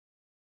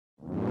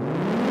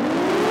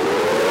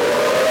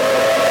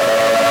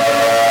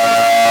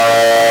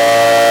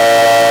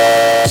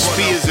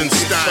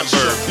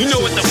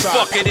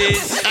it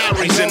is.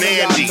 Aries and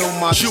Andy,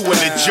 Jew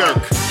and the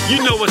Jerk. You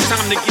know it's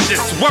time to get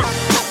this work.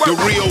 The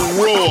real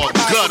raw,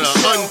 gutter,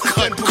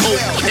 uncut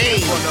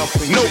cocaine.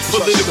 No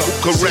political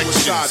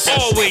corrections.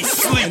 Always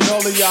sleep.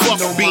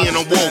 Fuck being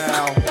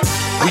awoke.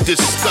 We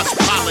discuss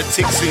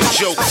politics and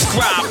jokes.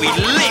 Subscribe, we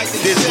lit.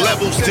 There's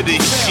levels to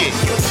this shit.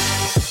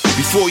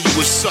 Before you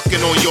was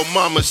sucking on your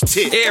mama's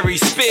tit.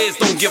 Aries Spears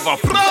don't give a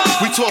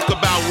fuck. We talk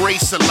about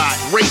race a lot,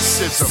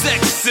 racism,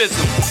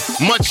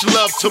 Sexism. Much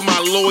love to my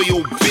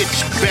loyal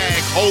bitch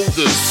bag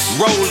holders.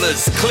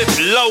 Rollers, clip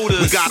loaders.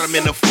 We got them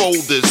in the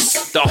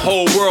folders. The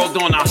whole world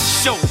on our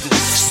shoulders.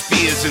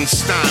 Spears and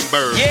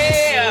Steinberg.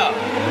 Yeah.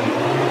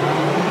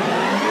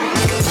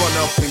 Run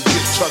up and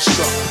get touched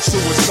up,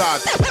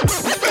 suicide.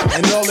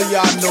 And all of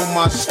y'all know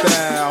my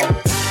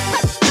style.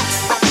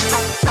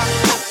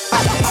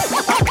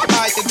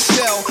 I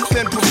excel,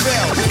 then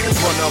prevail.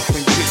 Run up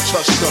and get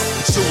touched up,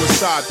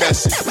 suicide,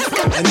 that's it.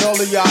 And all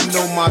of y'all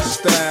know my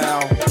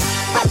style.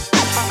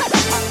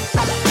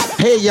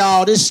 Hey,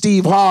 y'all, this is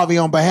Steve Harvey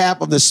on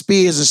behalf of the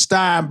Spears and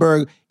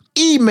Steinberg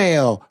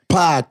email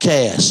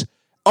podcast.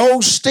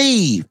 Oh,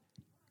 Steve.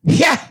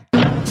 Yeah.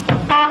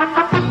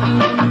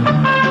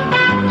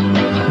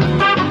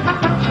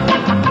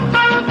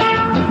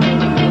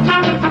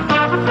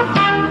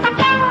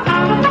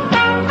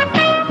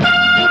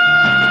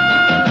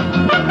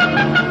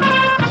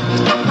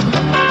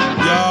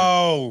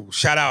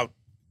 Shout out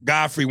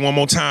Godfrey one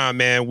more time,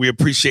 man. We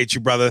appreciate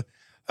you, brother.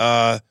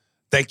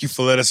 Thank you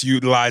for letting us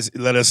utilize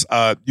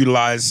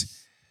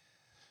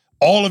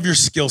all of your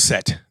skill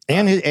set.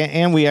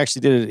 And we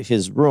actually did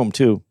his room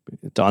too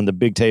on the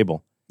big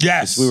table.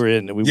 Yes, we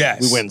went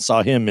and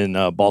saw him in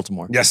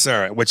Baltimore. Yes,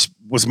 sir. Which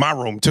was my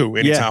room too.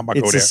 Anytime I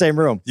go there, it's the same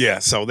room. Yeah,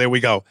 so there we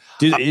go.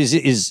 Do you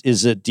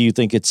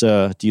think it's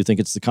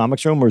the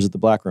comics room or is it the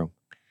black room?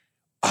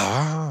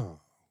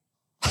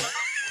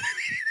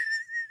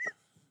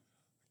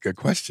 Good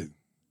question.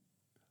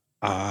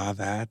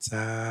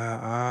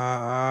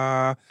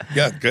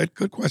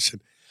 Good question.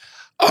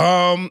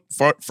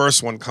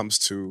 First one comes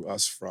to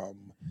us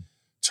from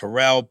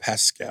Terrell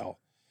Pascal.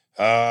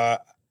 Hey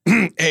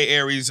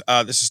Aries,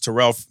 this is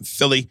Terrell from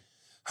Philly.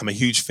 I'm a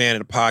huge fan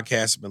of the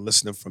podcast. I've been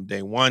listening from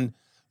day one.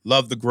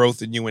 Love the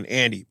growth in you and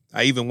Andy.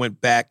 I even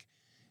went back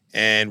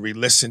and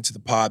re-listened to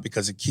the pod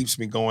because it keeps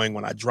me going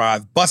when I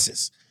drive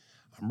buses.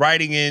 I'm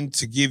writing in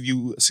to give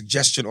you a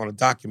suggestion on a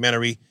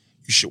documentary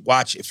you should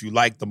watch if you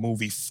like the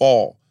movie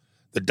Fall.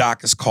 The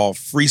doc is called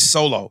Free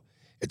Solo.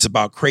 It's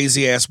about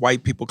crazy-ass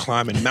white people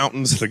climbing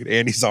mountains. Look at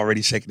Andy's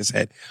already shaking his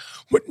head.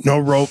 With no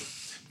rope,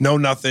 no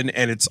nothing,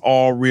 and it's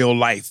all real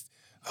life.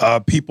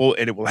 People,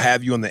 and it will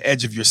have you on the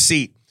edge of your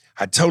seat.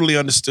 I totally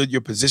understood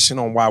your position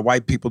on why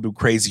white people do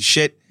crazy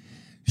shit.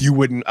 You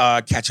wouldn't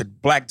catch a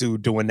black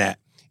dude doing that.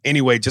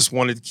 Anyway, just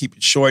wanted to keep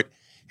it short,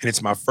 and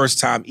it's my first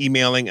time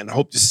emailing, and I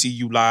hope to see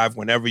you live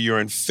whenever you're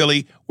in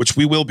Philly, which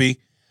we will be.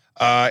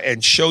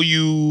 And show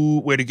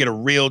you where to get a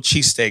real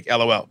cheesesteak,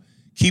 LOL.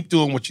 Keep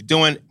doing what you're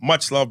doing.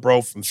 Much love,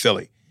 bro, from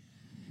Philly.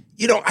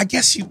 You know, I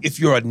guess if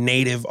you're a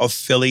native of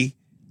Philly,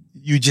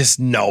 you just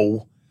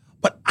know.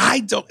 But I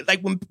don't, like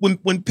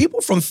when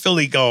people from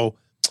Philly go,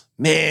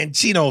 man,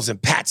 Geno's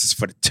and Pat's is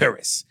for the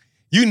tourists.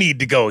 You need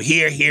to go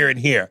here, here, and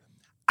here.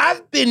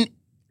 I've been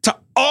to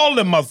all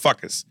the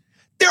motherfuckers.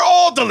 They're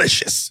all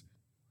delicious.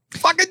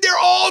 Fucking, they're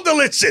all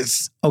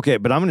delicious. Okay,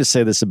 but I'm going to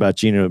say this about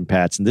Geno and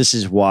Pat's, and this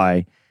is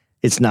why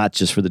it's not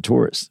just for the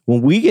tourists.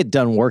 When we get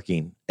done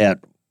working at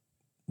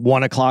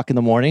 1 o'clock in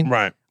the morning,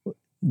 right?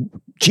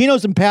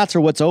 Geno's and Pat's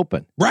are what's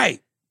open,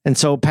 right? And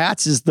so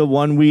Pat's is the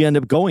one we end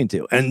up going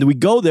to, and we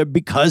go there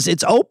because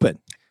it's open,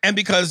 and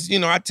because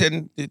I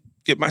tend to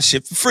get my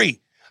shit for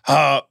free.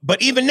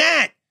 But even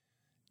that,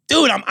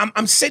 dude,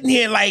 I'm sitting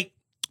here like,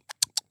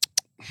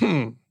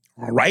 all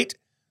right,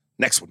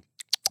 next one,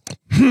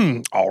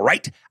 all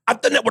right.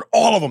 I've done that with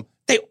all of them.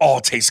 They all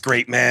taste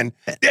great, man.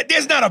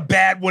 There's not a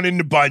bad one in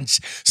the bunch.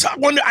 So I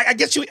wonder, I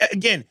guess you,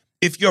 again,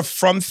 if you're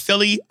from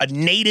Philly, a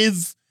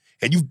native,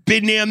 and you've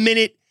been there a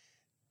minute,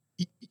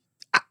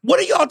 what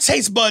do y'all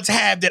taste buds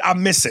have that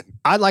I'm missing?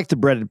 I like the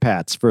breaded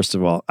Pats, first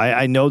of all.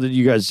 I know that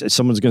you guys,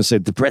 someone's going to say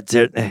the bread,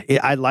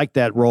 I like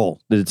that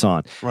roll that it's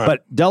on. Right.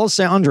 But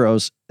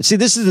D'Alessandro's, see,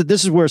 this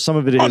is where some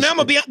of it is. Oh, now I'm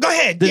going to be, go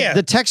ahead,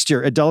 The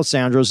texture at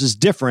D'Alessandro's is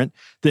different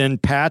than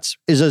Pat's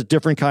is a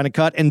different kind of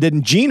cut. And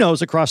then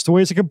Geno's across the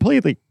way is a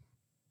completely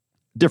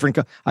different.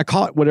 I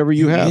call it whatever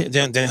you have. Yeah.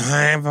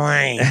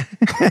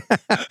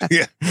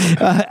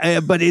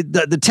 But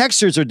the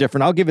textures are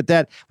different. I'll give it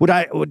that. What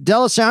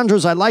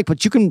D'Alessandro's I like, but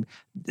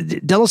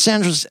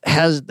D'Alessandro's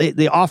has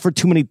they offer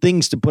too many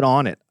things to put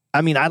on it.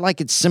 I mean, I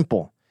like it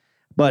simple,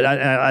 but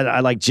I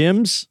like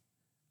Jim's,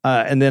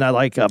 and then I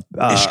like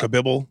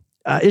Ishkabibble.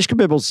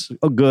 Ishkabibble's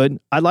good.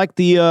 I like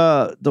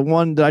the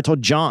one that I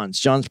told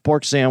John's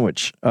pork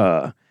sandwich.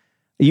 You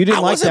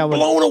didn't like that one. I wasn't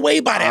blown away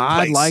by that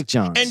place. I like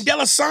John's. And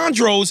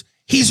D'Alessandro's,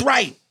 he's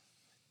right.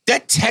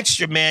 That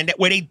texture, man, that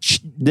where they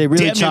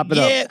really chop it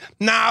up.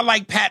 Nah, I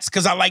like Pat's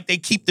because I like they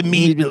keep the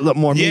meat. A little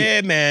more meat. Yeah,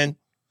 man.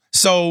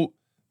 So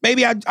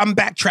maybe I'm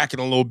backtracking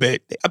a little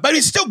bit, but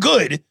it's still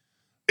good.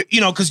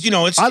 because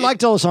it's. I like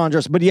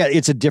D'Alessandro's, but yeah,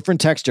 it's a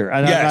different texture.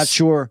 And I'm not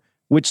sure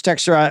which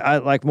texture I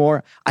like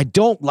more. I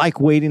don't like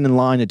waiting in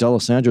line at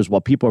D'Alessandro's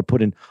while people are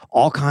putting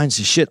all kinds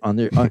of shit on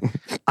their.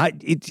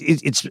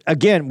 It's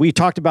again, we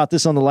talked about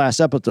this on the last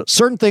episode.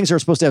 Certain things are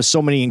supposed to have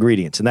so many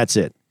ingredients, and that's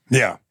it.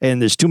 Yeah,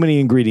 and there's too many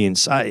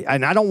ingredients. I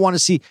don't want to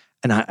see.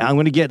 And I'm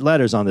going to get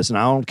letters on this, and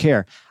I don't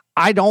care.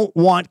 I don't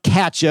want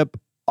ketchup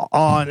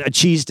on a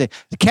cheesesteak.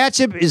 The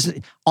ketchup is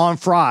on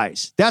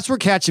fries. That's where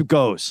ketchup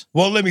goes.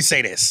 Well, let me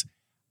say this.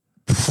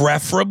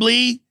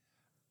 Preferably,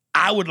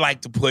 I would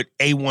like to put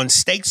A1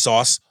 steak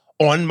sauce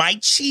on my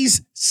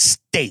cheese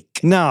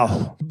steak.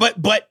 No.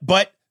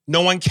 But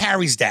no one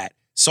carries that.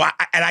 So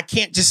I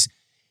can't just.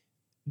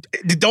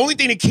 The only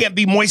thing that can't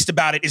be moist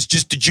about it is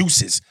just the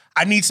juices.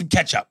 I need some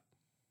ketchup.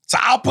 So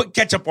I'll put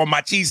ketchup on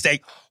my cheesesteak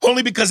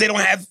only because they don't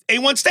have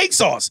A1 steak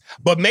sauce.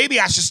 But maybe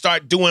I should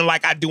start doing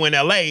like I do in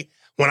LA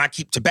when I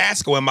keep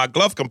Tabasco in my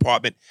glove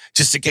compartment,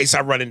 just in case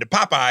I run into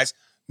Popeyes.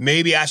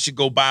 Maybe I should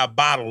go buy a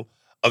bottle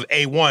of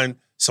A1.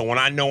 So when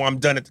I know I'm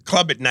done at the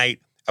club at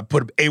night, I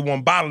put an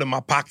A1 bottle in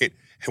my pocket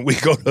and we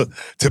go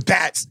to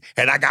Pat's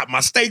and I got my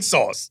steak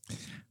sauce.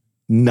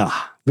 Nah,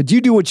 but you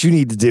do what you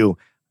need to do.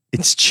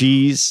 It's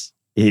cheese.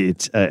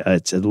 It's a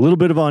little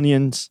bit of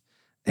onions.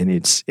 And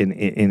it's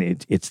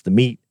the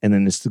meat, and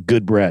then it's the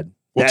good bread.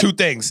 Well, two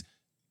things: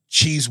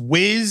 cheese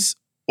whiz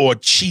or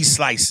cheese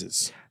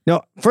slices.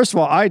 No, first of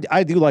all, I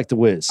do like the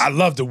whiz. I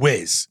love the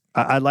whiz.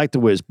 I like the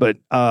whiz, but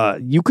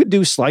you could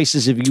do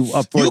slices if you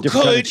up for a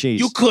different kind of cheese.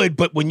 You could,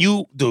 but when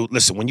you do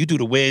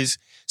the whiz,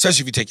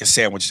 especially if you take your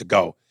sandwich to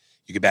go,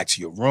 you get back to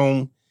your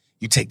room,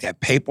 you take that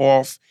paper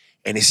off,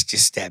 and it's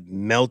just that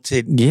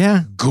melted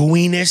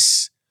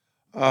gooiness.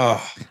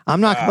 Oh, I'm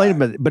not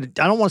complaining, but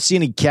I don't want to see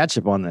any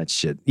ketchup on that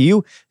shit.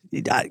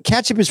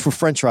 Ketchup is for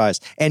French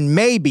fries and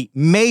maybe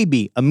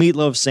a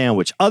meatloaf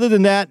sandwich. Other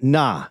than that,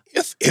 nah.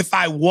 If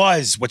I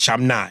was, which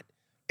I'm not,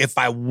 if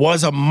I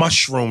was a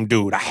mushroom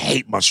dude, I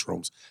hate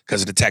mushrooms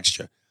because of the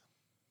texture.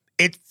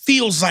 It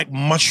feels like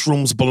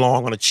mushrooms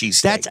belong on a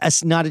cheesesteak.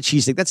 That's not a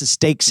cheesesteak. That's a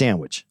steak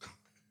sandwich.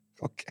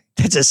 Okay,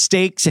 that's a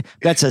steak.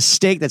 That's a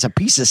steak. That's a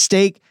piece of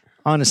steak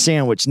on a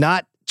sandwich,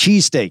 not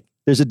cheesesteak.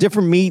 There's a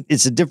different meat.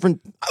 It's a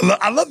different.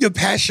 I love your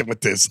passion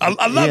with this.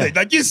 I love it.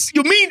 Like you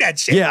mean that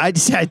shit. Yeah,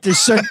 there's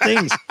certain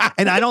things,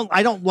 and I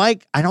don't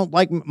like.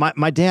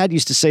 My dad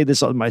used to say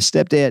this. My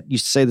stepdad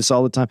used to say this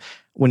all the time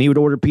when he would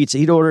order pizza.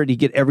 He'd order it. He'd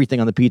get everything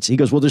on the pizza. He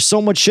goes, "Well, there's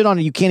so much shit on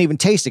it, you can't even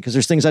taste it because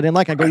there's things I didn't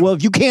like." I go, "Well,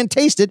 if you can't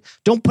taste it,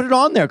 don't put it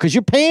on there because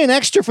you're paying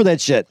extra for that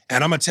shit."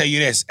 And I'm gonna tell you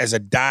this: as a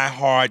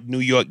diehard New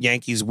York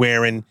Yankees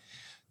wearing,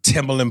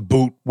 Timberland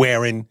boot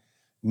wearing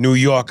New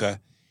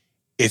Yorker.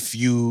 If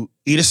you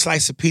eat a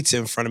slice of pizza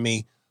in front of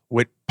me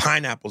with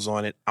pineapples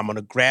on it, I'm going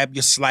to grab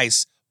your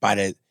slice by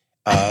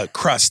the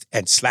crust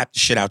and slap the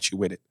shit out you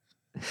with it.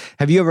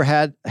 Have you ever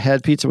had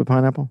pizza with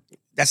pineapple?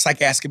 That's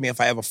like asking me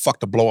if I ever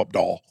fucked a blow-up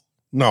doll.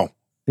 No.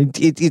 I'm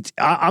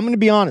going to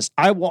be honest.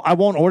 I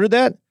won't order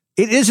that.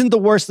 It isn't the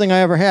worst thing I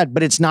ever had,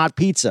 but it's not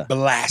pizza.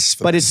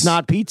 Blasphemous. But it's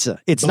not pizza.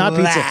 It's not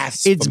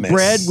pizza. It's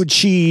bread with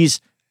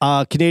cheese,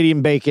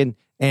 Canadian bacon,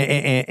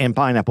 and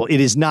pineapple. It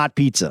is not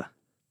pizza.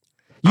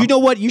 You know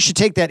what? You should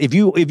take that if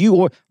you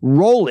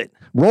roll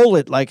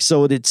it like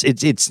so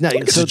it's not.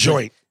 It's a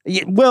joint.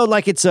 Well,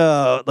 like it's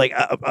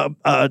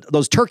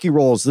those turkey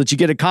rolls that you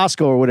get at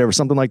Costco or whatever,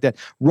 something like that.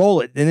 Roll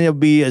it, and it'll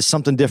be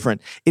something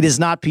different. It is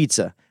not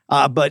pizza,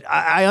 but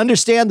I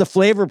understand the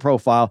flavor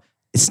profile.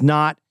 It's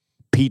not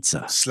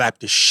pizza. Slap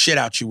the shit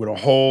out you with a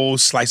whole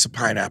slice of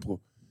pineapple.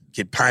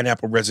 Get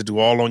pineapple residue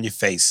all on your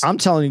face. I'm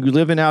telling you,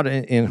 living out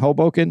in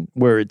Hoboken,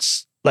 where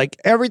it's. Like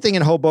everything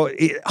in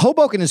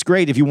Hoboken is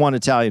great if you want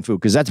Italian food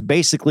because that's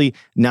basically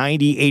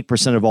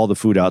 98% of all the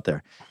food out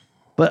there.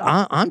 But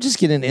I'm just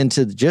getting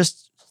into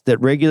just that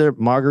regular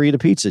margarita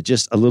pizza,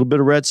 just a little bit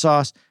of red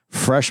sauce,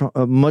 fresh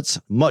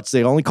mutz.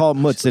 They only call it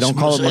mutz. They don't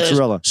call it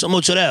mozzarella. Some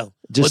mozzarella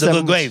just with a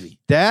good gravy.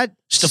 That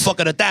it's the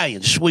fucking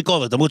Italians. We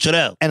call it the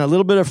mozzarella. And a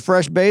little bit of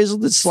fresh basil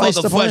that's sliced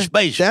up. Fresh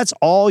basil. That's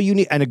all you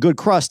need, and a good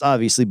crust,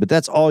 obviously. But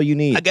that's all you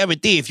need. I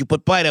guarantee, if you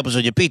put pineapples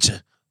on your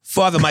pizza,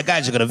 4 of my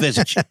guys are gonna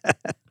visit you.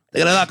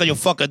 They're gonna knock on your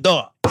fucking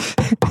door.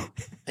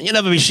 And you'll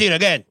never be seen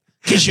again.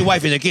 Kiss your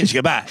wife and your kids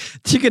goodbye.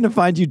 They're gonna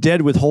find you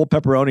dead with whole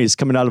pepperonis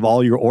coming out of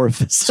all your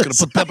orifices. It's gonna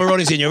put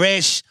pepperonis in your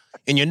ass,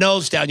 in your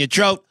nose, down your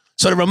throat,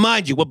 so to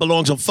remind you what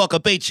belongs on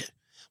fucking pizza.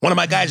 One of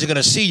my guys are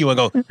gonna see you and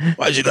go,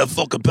 "Why is you got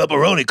fucking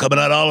pepperoni coming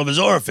out of all of his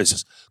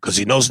orifices? Because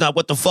he knows not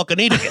what to fucking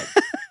eat again."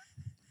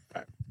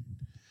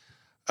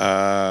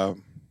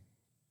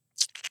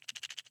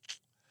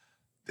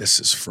 This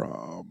is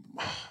from.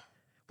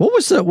 What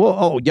was the?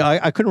 Well,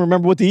 I couldn't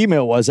remember what the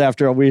email was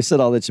after we said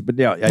all that shit. But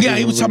yeah,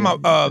 he was talking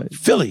about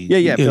Philly.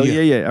 Yeah.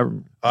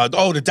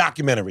 The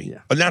documentary.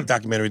 Yeah. Not a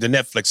documentary, the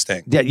Netflix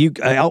thing. Yeah,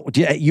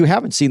 you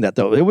haven't seen that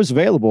though. It was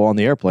available on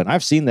the airplane.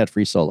 I've seen that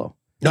Free Solo.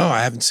 No,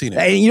 I haven't seen it.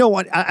 And you know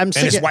what? I'm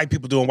sick. And it's white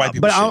people doing white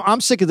people. But shit. I'm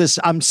sick of this.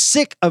 I'm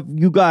sick of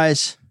you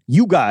guys,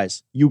 you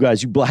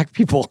black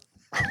people.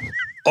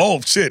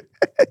 Oh shit!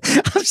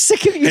 I'm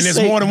sick of you. And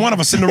there's more than one of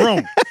us in the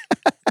room.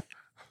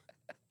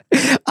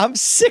 I'm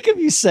sick of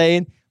you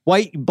saying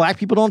Black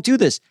people don't do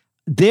this.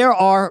 There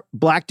are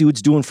black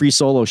dudes doing free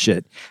solo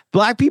shit.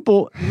 Black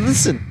people,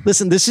 listen,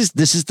 this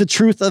is the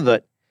truth of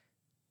it.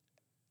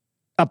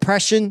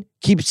 Oppression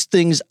keeps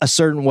things a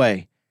certain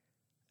way.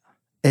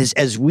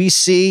 As we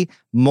see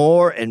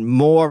more and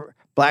more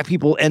black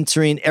people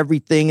entering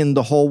everything in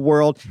the whole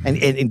world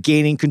and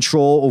gaining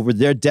control over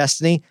their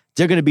destiny,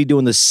 they're going to be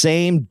doing the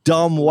same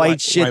dumb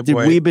white shit that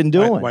we've been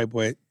doing. White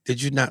boy,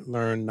 did you not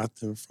learn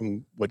nothing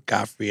from what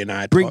Godfrey and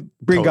I bring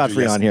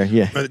Godfrey on here?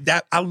 Yeah,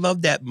 but I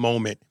love that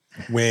moment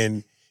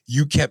when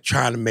you kept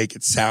trying to make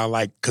it sound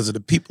like because of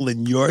the people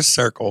in your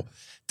circle,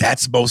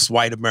 that's most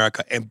white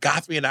America, and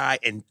Godfrey and I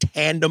in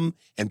tandem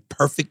and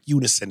perfect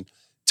unison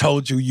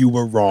told you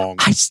were wrong.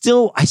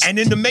 And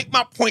then to make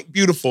my point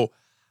beautiful,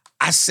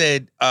 I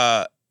said,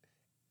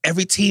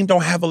 every team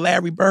don't have a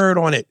Larry Bird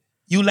on it.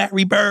 You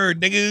Larry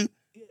Bird, nigga.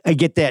 I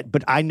get that,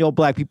 but I know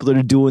black people that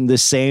are doing the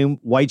same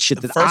white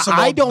shit that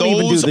I don't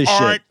even do this shit. Those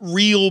aren't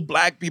real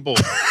black people.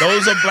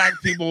 Those are black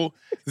people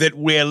that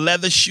wear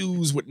leather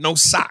shoes with no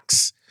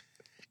socks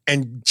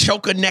and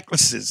choker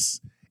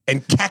necklaces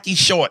and khaki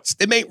shorts.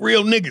 They ain't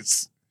real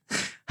niggas.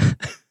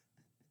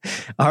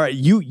 All right,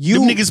 you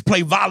them niggas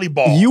play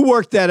volleyball. You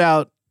worked that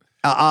out.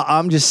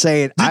 I'm just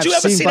saying. Did you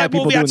ever see that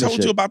movie I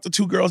told you about, the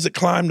two girls that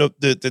climbed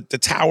the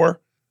tower?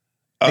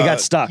 They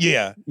got stuck.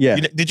 Yeah.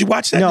 Did you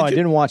watch that? No, I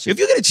didn't watch it. If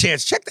you get a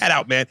chance, check that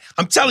out, man.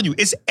 I'm telling you,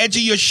 it's edge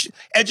of your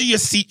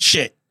seat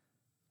shit.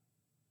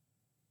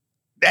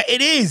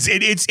 It is.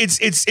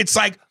 It's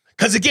like,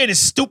 because again, as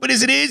stupid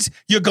as it is,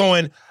 you're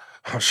going,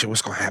 oh shit,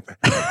 what's gonna happen?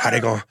 How they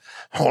going?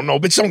 Oh no,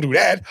 bitch, don't do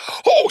that.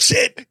 Oh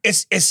shit,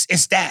 it's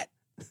that.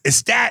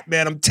 It's that,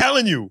 man. I'm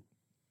telling you.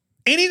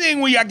 Anything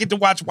where y'all get to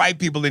watch white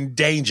people in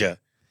danger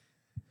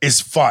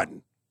is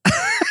fun.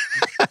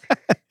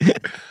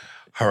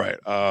 All right.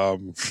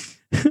 Okay.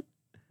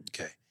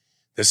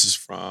 This is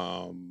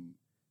from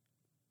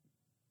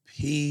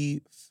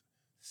I'm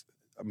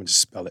gonna just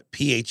spell it.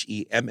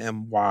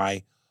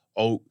 PHEMMYO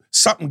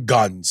something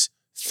guns.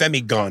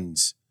 Femi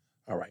Guns.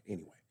 All right,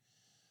 anyway.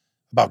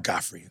 About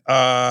Godfrey.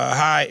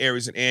 Hi,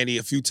 Aries and Andy.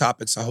 A few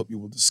topics I hope you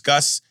will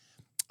discuss.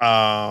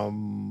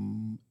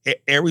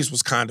 Aries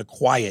was kind of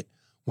quiet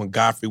when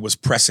Godfrey was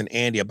pressing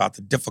Andy about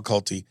the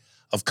difficulty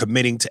of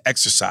committing to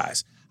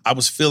exercise. I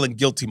was feeling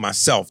guilty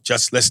myself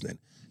just listening.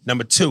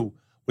 Number two,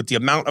 with the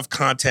amount of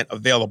content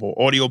available,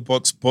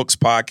 audiobooks, books,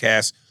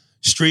 podcasts,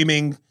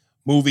 streaming,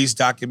 movies,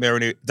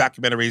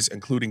 documentaries,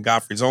 including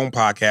Godfrey's own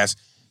podcast,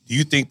 do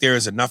you think there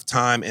is enough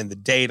time in the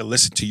day to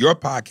listen to your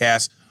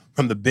podcast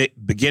from the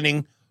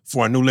beginning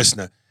for a new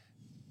listener?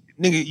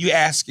 Nigga, you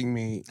asking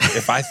me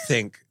if I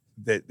think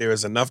that there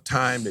is enough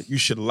time that you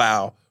should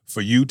allow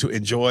for you to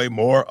enjoy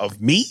more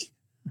of me?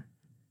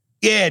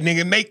 Yeah,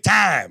 nigga, make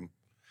time.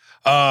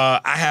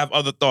 I have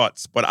other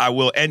thoughts, but I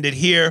will end it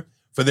here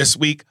for this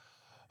week.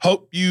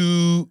 Hope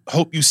you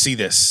see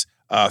this.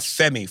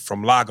 Femi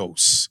from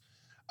Lagos.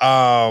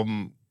 I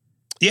know.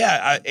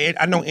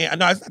 It's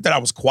not that I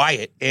was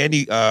quiet.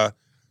 Andy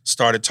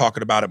started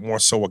talking about it more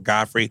so with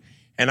Godfrey,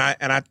 and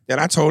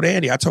I told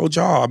Andy. I told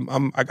y'all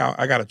I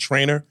got a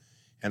trainer,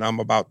 and I'm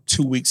about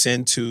 2 weeks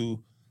into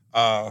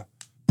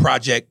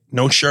Project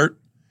No Shirt,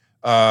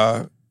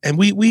 and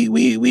we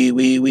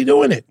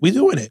doing it. We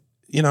doing it.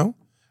 You know.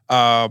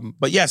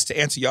 But yes, to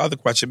answer your other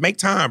question, make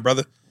time,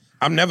 brother.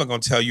 I'm never gonna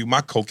tell you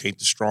my coke ain't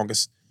the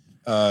strongest.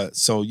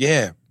 So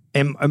yeah.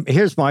 And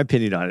here's my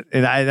opinion on it,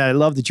 and I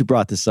love that you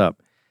brought this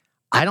up.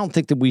 I don't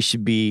think that we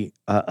should be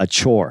a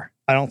chore.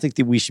 I don't think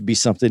that we should be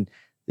something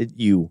that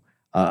you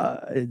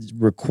is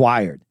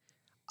required.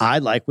 I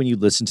like when you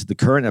listen to the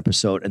current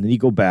episode and then you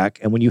go back,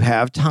 and when you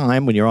have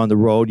time, when you're on the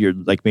road, you're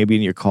like maybe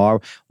in your car,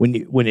 when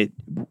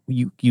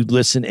you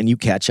listen and you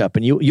catch up,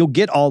 and you'll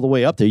get all the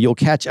way up there. You'll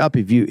catch up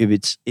if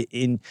it's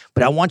in.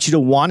 But I want you to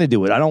want to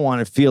do it. I don't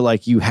want to feel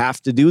like you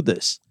have to do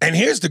this. And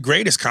here's the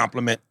greatest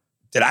compliment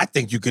that I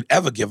think you could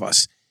ever give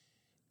us.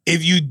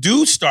 If you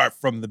do start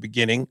from the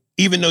beginning,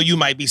 even though you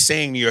might be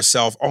saying to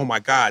yourself, oh my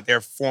God, there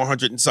are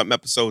 400 and something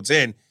episodes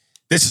in,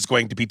 this is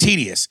going to be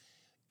tedious.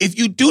 If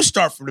you do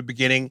start from the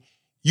beginning,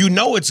 you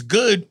know it's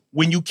good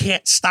when you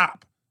can't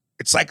stop.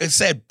 It's like I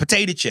said,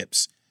 potato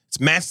chips.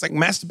 It's like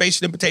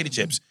masturbation and potato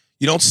chips.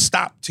 You don't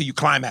stop till you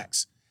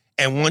climax.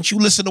 And once you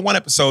listen to one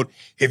episode,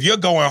 if you're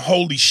going,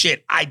 holy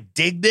shit, I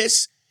dig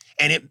this,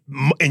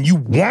 and you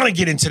want to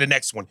get into the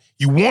next one,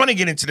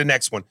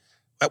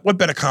 what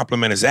better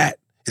compliment is that?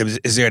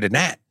 Is there than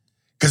that?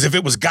 Because if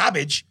it was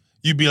garbage,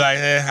 you'd be like,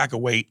 I could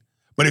wait.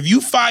 But if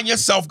you find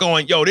yourself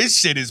going, yo, this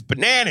shit is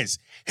bananas,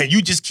 and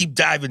you just keep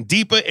diving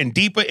deeper and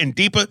deeper and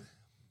deeper,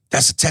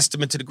 that's a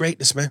testament to the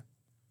greatness, man.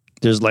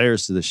 There's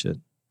layers to this shit.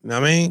 You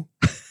know what I mean?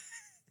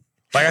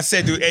 Like I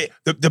said, dude,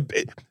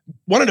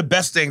 one of the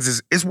best things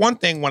is, it's one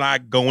thing when I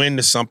go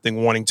into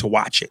something wanting to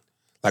watch it.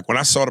 Like when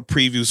I saw the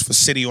previews for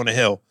City on the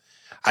Hill,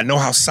 I know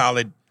how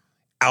solid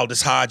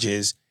Aldous Hodge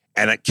is,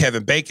 and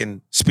Kevin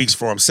Bacon speaks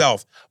for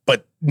himself.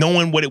 But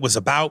knowing what it was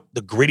about,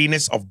 the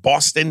grittiness of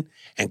Boston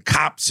and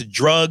cops and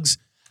drugs,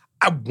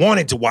 I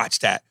wanted to watch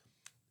that.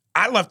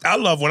 I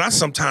love when I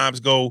sometimes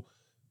go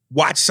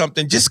watch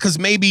something just because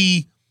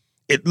maybe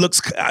It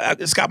looks,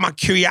 it's got my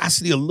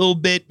curiosity a little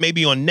bit,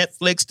 maybe on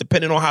Netflix,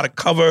 depending on how the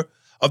cover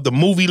of the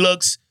movie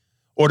looks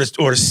or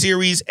the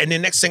series. And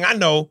then next thing I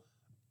know,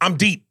 I'm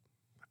deep.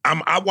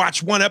 I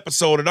watch one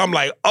episode and I'm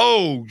like,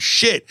 oh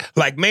shit,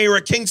 like Mayor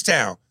of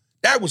Kingstown.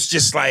 That was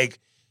just like,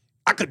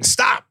 I couldn't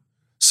stop.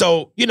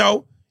 So, you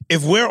know,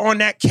 if we're on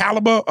that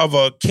caliber of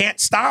a can't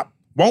stop,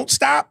 won't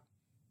stop,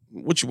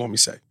 what you want me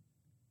to say?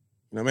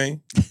 You know what I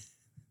mean?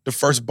 The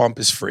first bump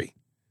is free.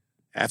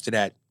 After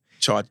that,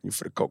 charging you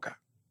for the coca.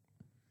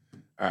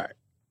 All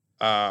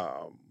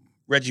right.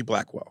 Reggie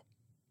Blackwell.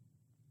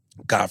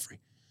 Godfrey.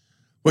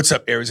 What's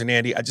up, Aries and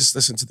Andy? I just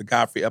listened to the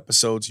Godfrey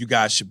episodes. You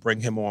guys should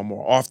bring him on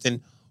more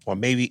often, or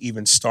maybe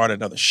even start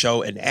another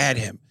show and add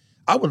him.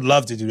 I would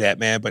love to do that,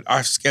 man, but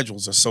our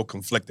schedules are so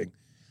conflicting.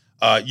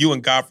 You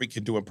and Godfrey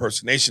can do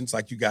impersonations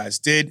like you guys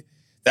did.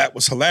 That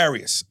was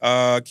hilarious.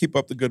 Keep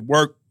up the good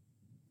work.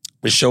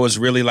 The show is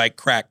really like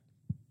crack.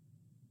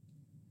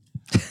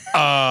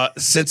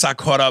 Since I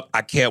caught up,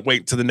 I can't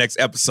wait till the next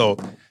episode.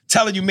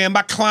 Telling you, man,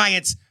 my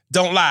clients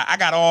don't lie. I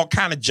got all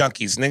kind of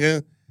junkies,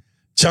 nigga.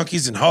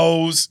 Junkies and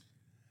hoes.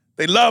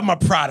 They love my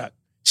product.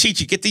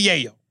 Chi-Chi, get the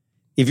yayo.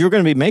 If you're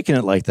going to be making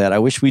it like that, I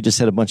wish we just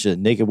had a bunch of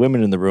naked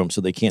women in the room so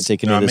they can't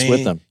take any of this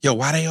with them. Yo,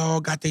 why they all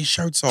got their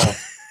shirts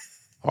off?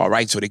 All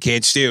right, so they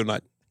can't steal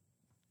nothing.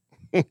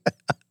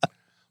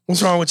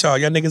 What's wrong with y'all?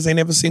 Y'all niggas ain't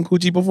never seen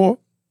Coochie before?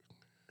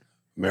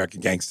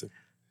 American gangster.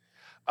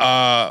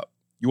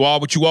 You are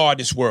what you are in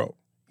this world.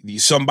 Either you're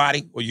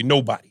somebody or you're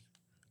nobody.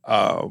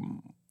 All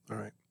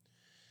right.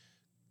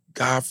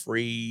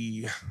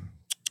 Godfrey.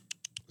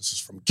 This is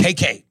from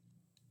KK.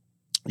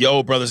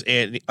 Yo, brothers,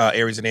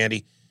 Aries and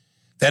Andy.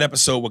 That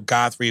episode with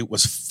Godfrey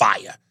was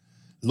fire.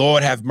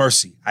 Lord have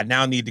mercy. I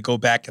now need to go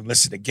back and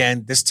listen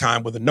again, this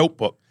time with a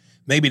notebook.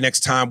 Maybe next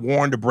time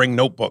warn to bring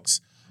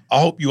notebooks. I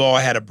hope you all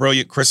had a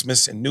brilliant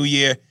Christmas and New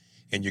Year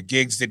and your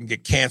gigs didn't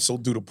get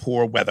canceled due to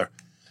poor weather.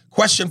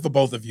 Question for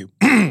both of you.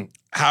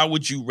 How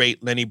would you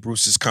rate Lenny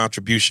Bruce's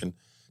contribution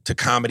to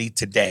comedy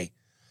today?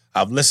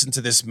 I've listened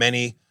to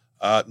many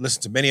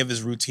of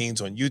his routines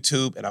on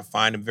YouTube, and I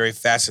find them very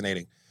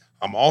fascinating.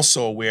 I'm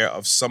also aware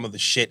of some of the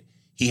shit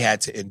he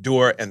had to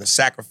endure and the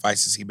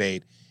sacrifices he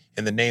made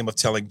in the name of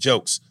telling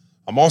jokes.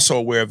 I'm also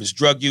aware of his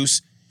drug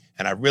use,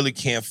 and I really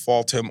can't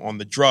fault him on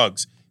the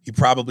drugs. He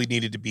probably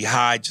needed to be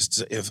high just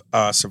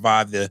to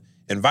survive the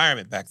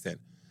environment back then.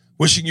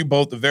 Wishing you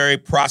both a very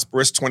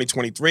prosperous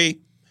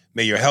 2023.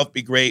 May your health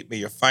be great. May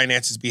your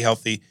finances be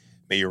healthy.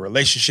 May your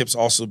relationships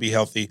also be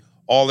healthy.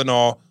 All in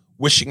all,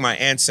 wishing my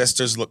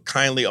ancestors look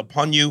kindly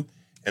upon you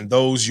and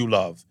those you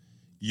love.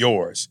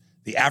 Yours,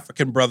 the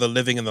African brother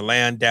living in the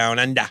land down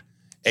under,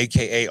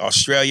 a.k.a.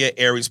 Australia.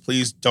 Aries,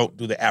 please don't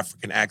do the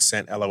African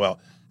accent, LOL.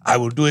 I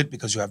will do it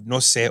because you have no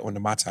say on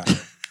the matter.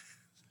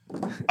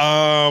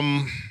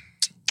 I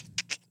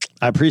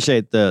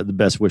appreciate the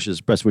best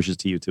wishes. Best wishes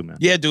to you too, man.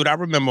 Yeah, dude, I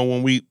remember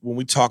when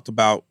we talked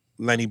about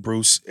Lenny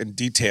Bruce in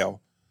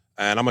detail,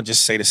 and I'm going to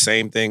just say the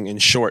same thing in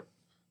short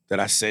that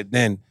I said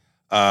then.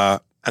 I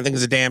think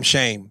it's a damn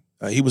shame.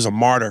 He was a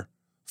martyr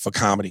for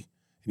comedy.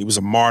 And he was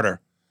a martyr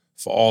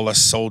for all us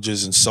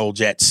soldiers and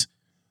soldiettes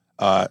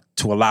to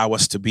allow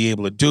us to be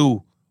able to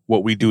do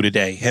what we do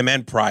today, him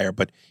and Pryor.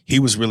 But he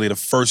was really the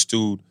first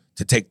dude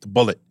to take the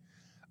bullet.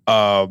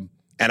 And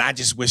I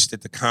just wish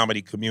that the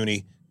comedy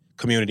community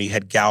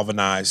had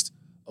galvanized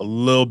a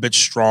little bit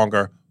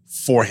stronger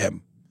for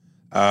him.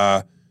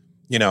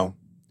 You know,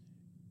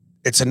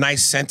 it's a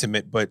nice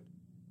sentiment, but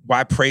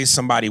why praise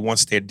somebody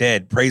once they're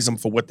dead? Praise them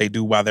for what they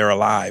do while they're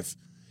alive.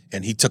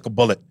 And he took a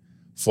bullet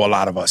for a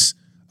lot of us.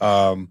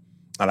 And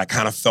I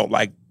kind of felt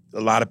like a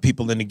lot of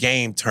people in the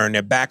game turned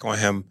their back on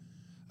him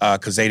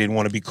because they didn't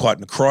want to be caught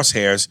in the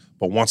crosshairs.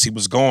 But once he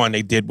was gone,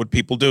 they did what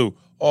people do.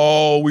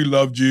 Oh, we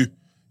loved you.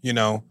 You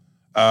know,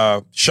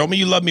 show me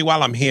you love me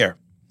while I'm here.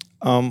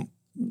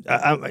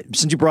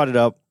 Since you brought it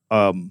up,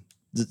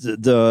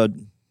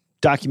 the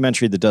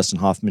documentary that Dustin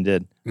Hoffman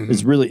did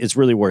is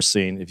really worth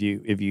seeing if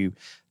you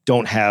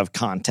don't have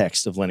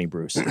context of Lenny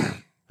Bruce.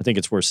 I think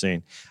it's worth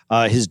seeing.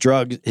 His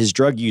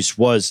drug use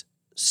was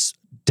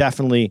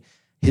definitely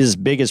his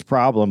biggest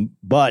problem,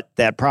 but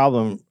that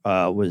problem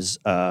was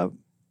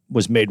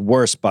made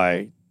worse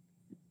by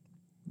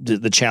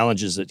the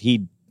challenges that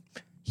he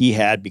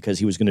had because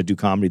he was going to do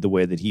comedy the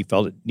way that he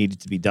felt it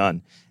needed to be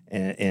done,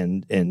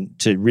 and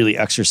to really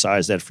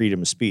exercise that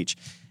freedom of speech.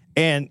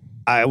 And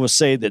I will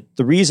say that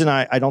the reason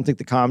I don't think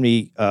the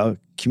comedy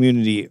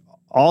community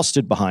all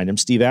stood behind him,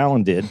 Steve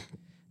Allen did.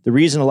 The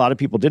reason a lot of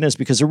people didn't is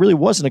because there really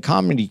wasn't a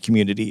comedy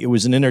community. It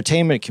was an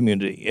entertainment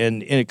community.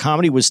 And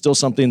comedy was still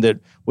something that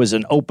was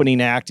an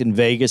opening act in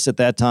Vegas at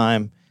that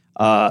time.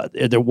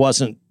 There was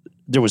no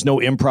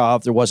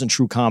improv. There wasn't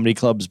true comedy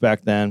clubs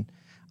back then.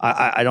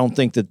 I don't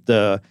think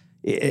that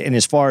and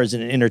as far as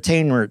an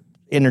entertainers.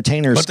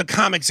 But the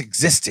comics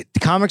existed. The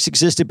comics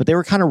existed, but they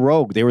were kind of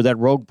rogue. They were that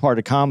rogue part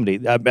of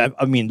comedy.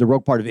 I mean, the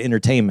rogue part of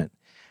entertainment.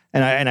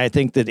 And I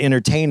think that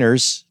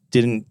entertainers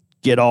didn't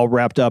get all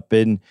wrapped up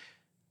in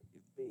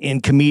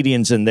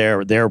comedians and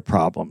their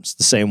problems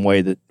the same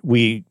way that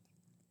we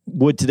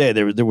would today.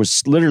 There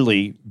was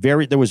literally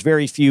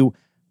very few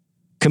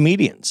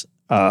comedians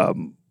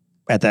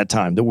at that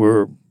time that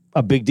were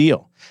a big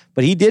deal.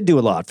 But he did do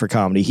a lot for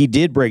comedy. He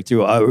did break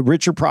through.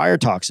 Richard Pryor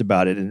talks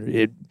about it, and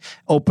it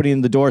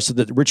opening the door so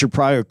that Richard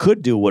Pryor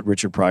could do what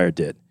Richard Pryor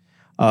did.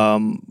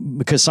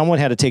 Because someone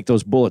had to take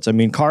those bullets. I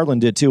mean, Carlin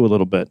did too a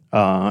little bit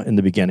in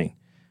the beginning.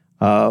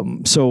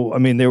 So I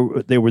mean,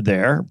 they were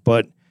there,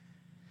 but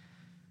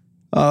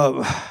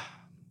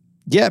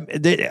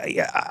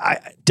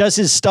does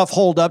his stuff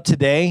hold up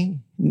today?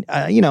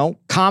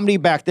 Comedy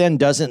back then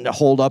doesn't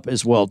hold up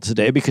as well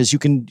today because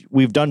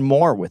we've done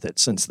more with it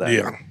since then.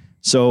 Yeah.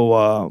 So,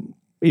 a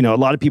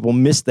lot of people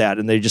miss that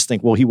and they just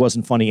think, well, he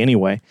wasn't funny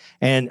anyway.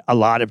 And a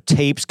lot of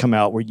tapes come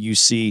out where you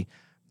see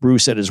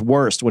Bruce at his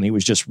worst when he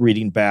was just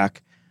reading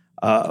back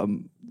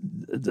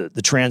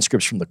the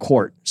transcripts from the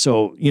court.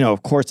 So,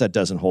 of course that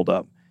doesn't hold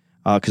up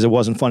because it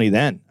wasn't funny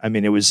then. I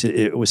mean, it was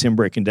him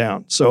breaking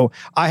down. So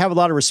I have a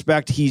lot of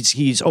respect.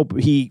 He's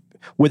open.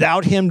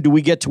 Without him, do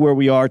we get to where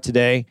we are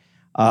today?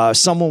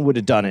 Someone would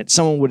have done it.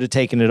 Someone would have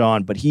taken it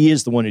on, but he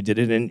is the one who did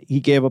it, and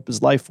he gave up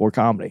his life for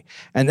comedy.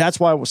 And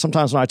that's why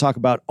sometimes when I talk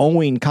about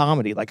owing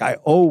comedy, like I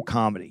owe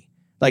comedy.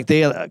 Like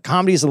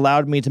comedy has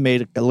allowed me to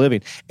make a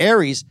living.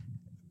 Aries,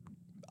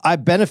 I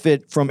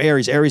benefit from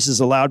Aries. Aries has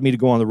allowed me to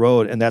go on the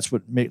road, and that's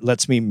what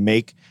lets me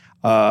make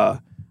a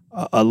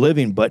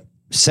living. But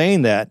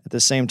saying that at the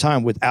same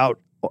time,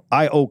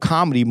 I owe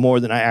comedy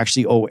more than I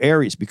actually owe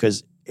Aries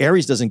because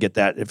Aries doesn't get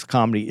that if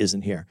comedy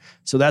isn't here.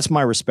 So that's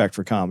my respect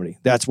for comedy.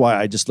 That's why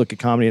I just look at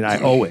comedy and I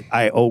owe it.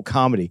 I owe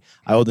comedy.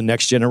 I owe the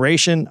next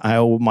generation. I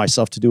owe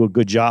myself to do a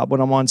good job when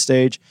I'm on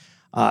stage.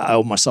 I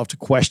owe myself to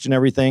question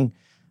everything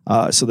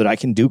so that I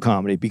can do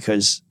comedy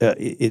because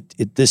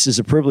this is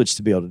a privilege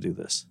to be able to do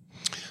this.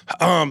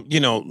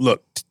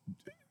 Look,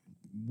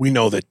 we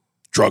know that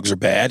drugs are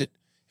bad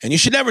and you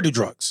should never do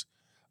drugs.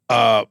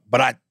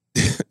 But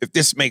if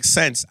this makes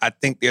sense, I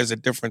think there's a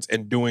difference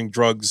in doing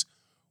drugs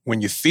when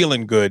you're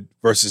feeling good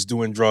versus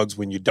doing drugs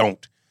when you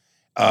don't.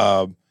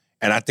 And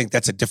I think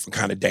that's a different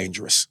kind of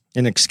dangerous.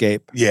 An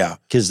escape. Yeah.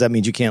 Because that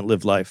means you can't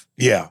live life.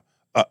 Yeah.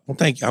 Well,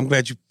 thank you. I'm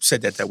glad you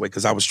said that way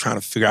because I was trying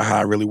to figure out how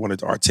I really wanted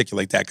to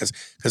articulate that.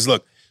 Because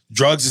look,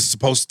 drugs is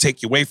supposed to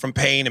take you away from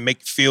pain and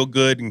make you feel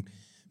good and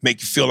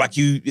make you feel like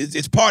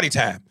it's party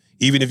time,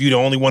 even if you're the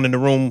only one in the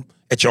room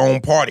at your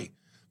own party.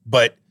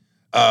 But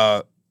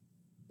I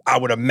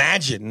would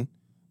imagine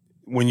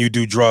when you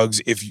do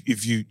drugs,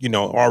 if you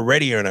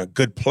already are in a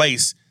good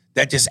place,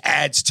 that just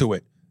adds to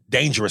it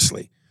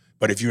dangerously.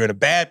 But if you're in a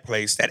bad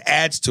place, that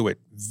adds to it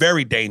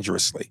very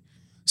dangerously.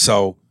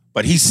 So,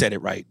 but he said it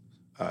right.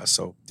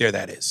 So there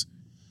that is.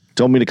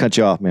 Don't mean to cut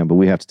you off, man, but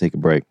we have to take a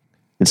break.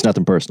 It's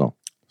nothing personal.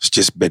 It's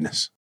just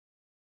business.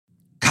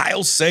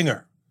 Kyle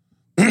Singer.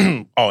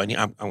 And I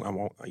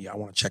want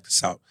to check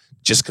this out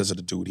just because of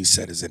the dude he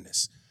said is in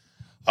this.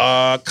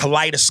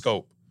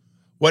 Kaleidoscope.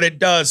 What it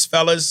does,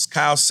 fellas,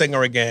 Kyle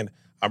Singer again.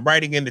 I'm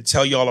writing in to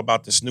tell you all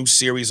about this new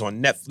series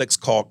on Netflix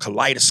called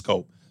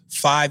Kaleidoscope.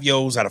 5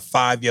 Yos out of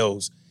 5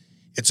 Yos.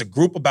 It's a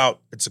group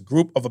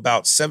of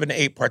about 7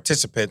 to 8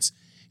 participants,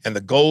 and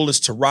the goal is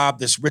to rob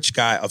this rich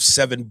guy of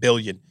 $7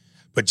 billion.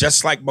 But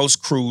just like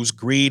most crews,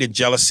 greed and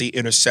jealousy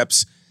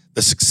intercepts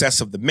the success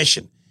of the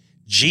mission.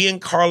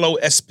 Giancarlo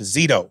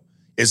Esposito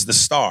is the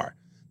star.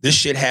 This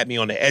shit had me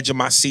on the edge of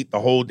my seat the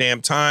whole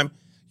damn time.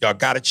 Y'all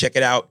got to check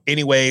it out.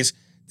 Anyways,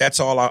 that's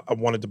all I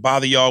wanted to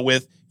bother y'all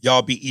with.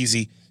 Y'all be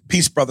easy.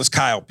 Peace, brothers.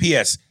 Kyle.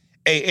 P.S.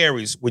 Hey,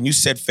 Aries, when you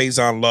said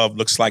Faison Love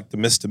looks like the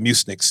Mr.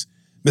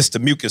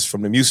 Mucus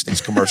from the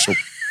Muciniks commercial,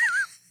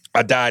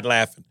 I died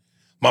laughing.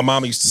 My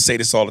mama used to say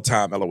this all the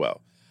time,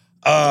 LOL.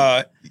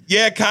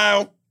 Yeah,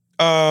 Kyle,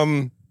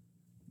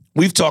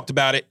 we've talked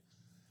about it.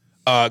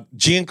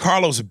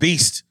 Giancarlo's a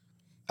beast.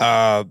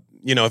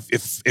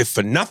 If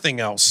for nothing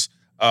else,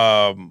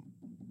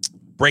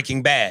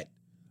 Breaking Bad,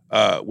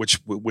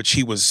 which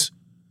he was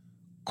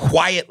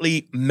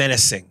quietly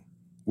menacing,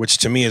 which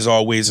to me is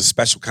always a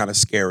special kind of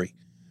scary.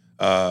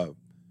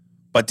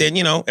 But then,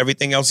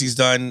 everything else he's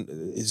done,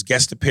 his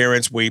guest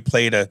appearance where he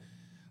played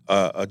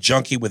a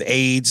junkie with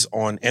AIDS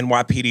on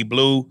NYPD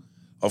Blue,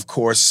 of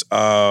course,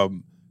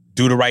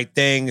 Do the Right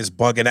Thing is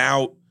bugging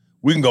out.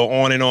 We can go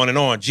on and on and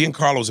on.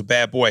 Giancarlo's a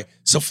bad boy.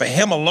 So for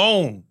him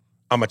alone,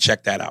 I'm going to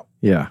check that out.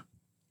 Yeah.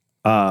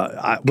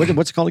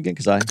 What's it called again?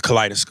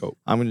 Kaleidoscope.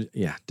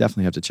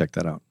 Definitely have to check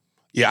that out.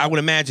 Yeah, I would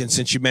imagine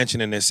since you're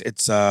mentioning this,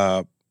 it's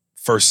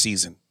first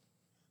season.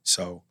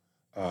 So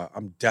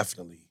I'm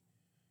definitely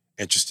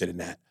interested in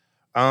that.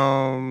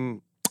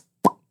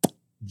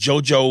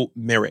 Jojo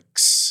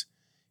Merricks.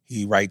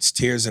 He writes,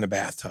 Tears in a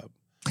Bathtub.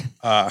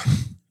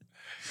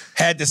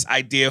 Had this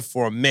idea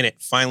for a minute,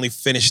 finally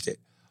finished it.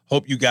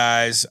 Hope you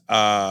guys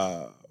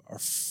are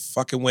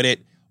fucking with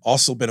it.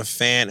 Also been a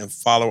fan and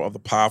follower of the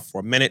pod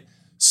for a minute.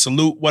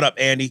 Salute. What up,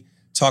 Andy?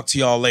 Talk to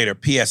y'all later.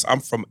 P.S. I'm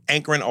from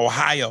Akron,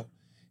 Ohio,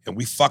 and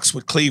we fucks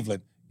with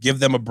Cleveland. Give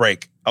them a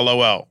break.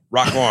 LOL.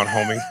 Rock on,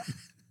 homie.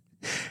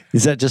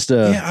 Is that just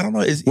a... Yeah, I don't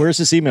know. Where's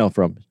this email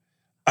from?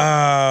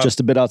 Just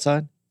a bit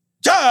outside?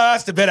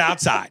 Just a bit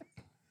outside.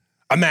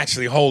 I'm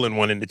actually holding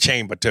one in the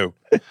chamber too.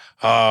 Is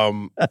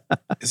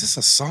this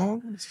a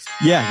song?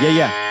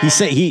 Yeah. He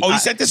said he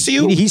sent this to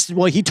you?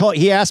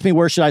 He asked me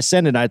where should I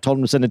send it, and I told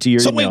him to send it to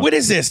your So email. wait, what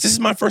is this? This is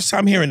my first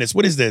time hearing this.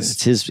 What is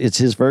this? It's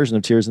his version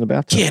of Tears in the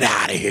Bathtub. Get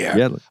out of here.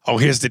 Yeah. Oh,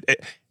 here's the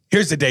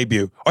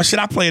debut. Or should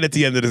I play it at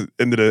the end of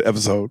the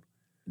episode?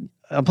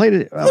 I played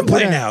it. I'll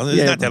play it now.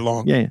 It's not that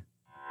long. Yeah.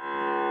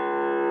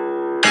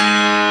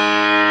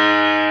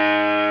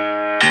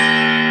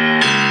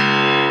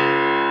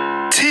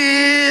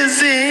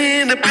 Tears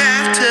in the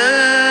bathtub,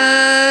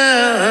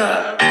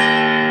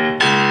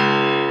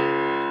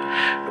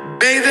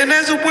 bathing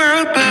as a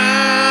world burns.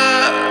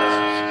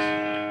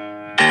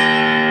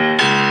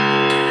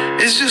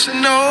 It's just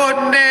an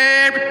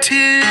ordinary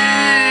Tuesday.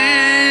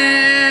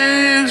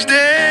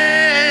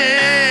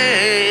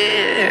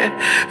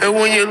 And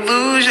when you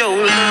lose your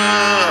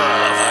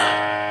love,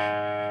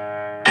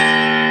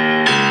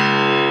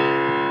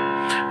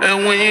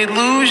 and when you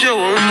lose your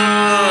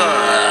love,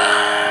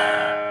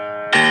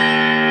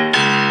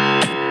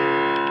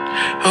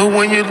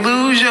 when you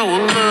lose your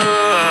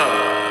love,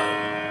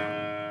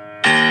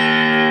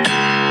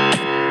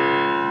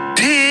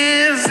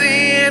 tears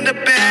in the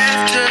bathtub.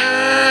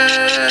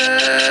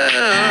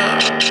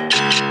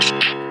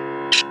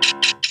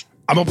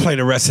 I'm gonna play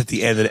the rest at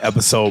the end of the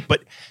episode,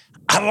 but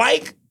I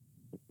like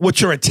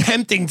what you're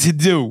attempting to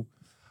do.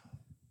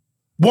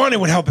 One, it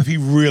would help if he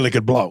really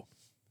could blow.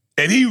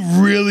 If he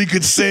really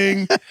could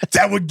sing,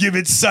 that would give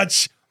it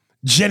such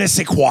je ne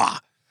sais quoi.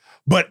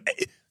 But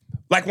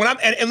like when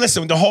and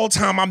listen, the whole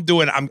time I'm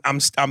doing,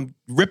 I'm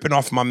ripping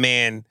off my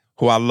man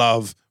who I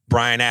love,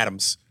 Bryan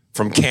Adams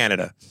from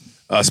Canada.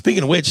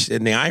 Speaking of which,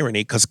 and the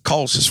irony, because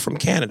Kolsch is from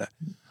Canada,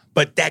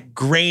 but that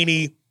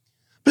grainy,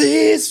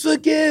 please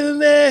forgive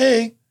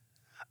me,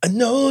 I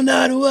know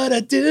not what I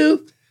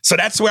do. So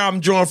that's where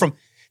I'm drawing from.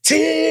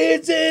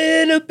 Tears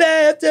in the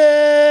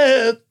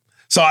bathtub.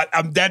 So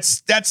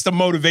that's the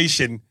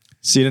motivation.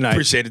 See you tonight.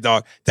 Appreciate it,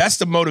 dog. That's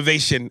the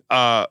motivation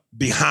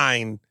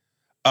behind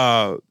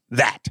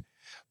that.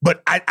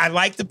 But I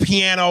like the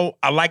piano.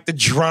 I like the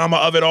drama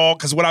of it all,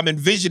 because what I'm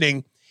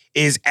envisioning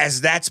is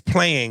as that's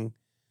playing,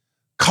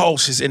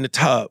 Kolsch is in the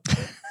tub.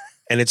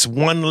 And it's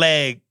one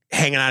leg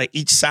hanging out of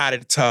each side of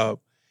the tub.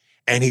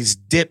 And he's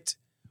dipped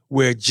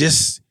where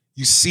just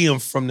you see him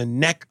from the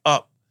neck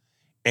up.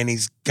 And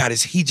he's got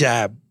his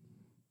hijab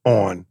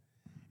on.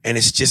 And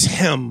it's just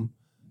him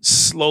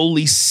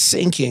slowly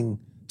sinking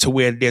to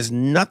where there's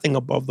nothing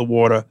above the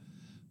water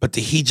but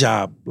the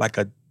hijab, like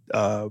a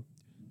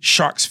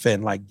shark's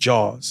fin, like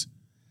Jaws.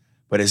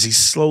 But as he's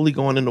slowly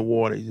going in the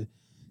water, he's,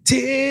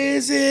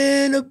 tears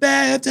in the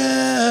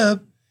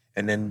bathtub.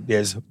 And then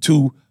there's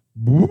two,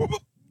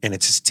 and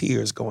it's his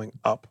tears going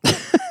up.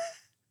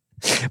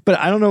 But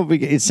I don't know.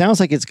 It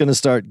sounds like it's going to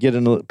start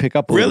pick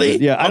up. A Really? little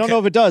bit. Yeah, I don't Okay. know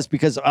if it does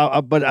because.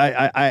 But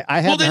I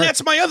hadn't Well, then heard,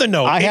 that's my other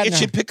note. It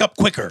should pick up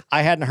quicker.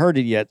 I hadn't heard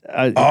it yet.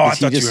 I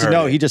thought you heard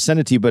No, it. he just sent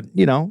it to you. But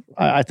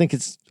I think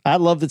it's. I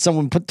love that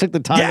someone took the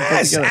time.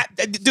 Yes, to put it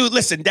together. dude.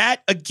 Listen,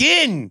 that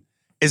again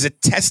is a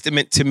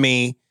testament to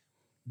me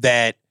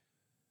that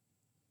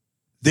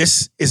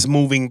this is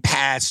moving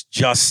past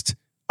just.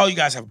 Oh, you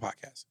guys have a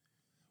podcast.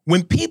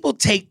 When people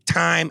take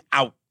time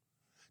out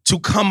to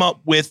come up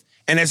with.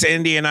 And as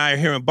Andy and I are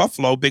here in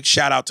Buffalo, big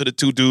shout out to the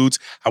two dudes.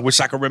 I wish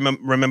I could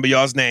remember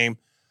y'all's name.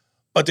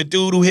 But the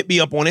dude who hit me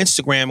up on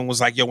Instagram and was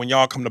like, yo, when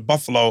y'all come to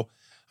Buffalo,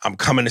 I'm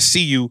coming to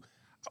see you.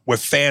 We're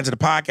fans of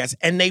the podcast.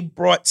 And they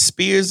brought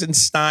Spears and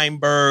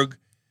Steinberg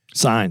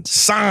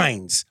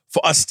signs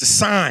for us to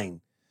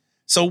sign.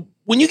 So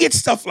when you get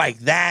stuff like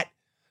that,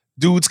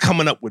 dudes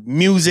coming up with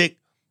music,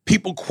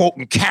 people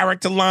quoting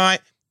character line,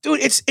 dude,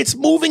 it's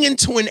moving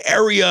into an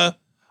area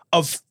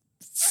of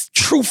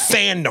true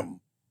fandom.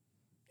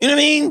 You know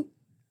what I mean?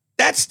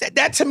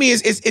 That to me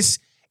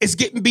is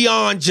getting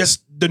beyond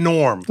just the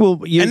norm.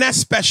 Well, and that's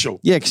special.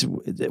 Yeah, because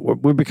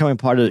we're becoming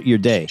part of your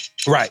day.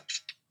 Right.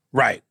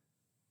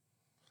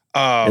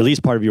 At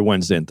least part of your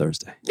Wednesday and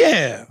Thursday.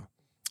 Yeah.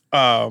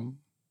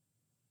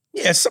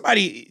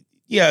 Somebody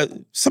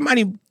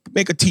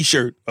make a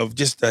t-shirt of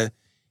just a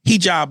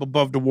hijab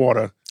above the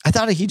water. I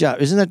thought a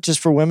hijab, isn't that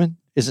just for women?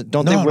 Is it?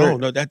 Don't they wear?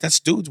 No,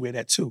 that's dudes wear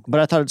that too. But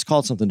I thought it's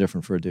called something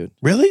different for a dude.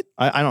 Really?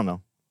 I don't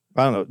know.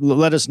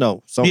 Let us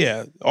know. So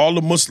yeah, all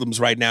the Muslims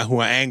right now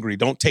who are angry,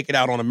 don't take it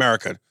out on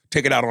America.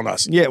 Take it out on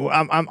us. Yeah,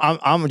 well,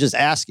 I'm just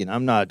asking.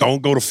 I'm not.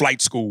 Don't go to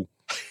flight school.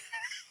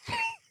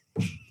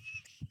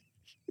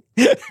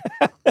 I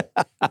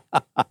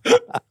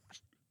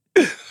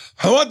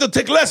want to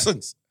take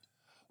lessons.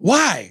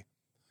 Why?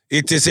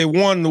 It is a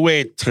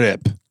one-way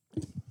trip.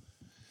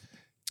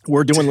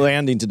 We're doing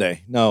landing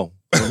today. No,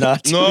 we're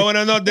not.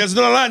 No. There's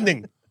no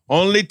landing.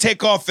 Only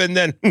take off and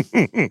then.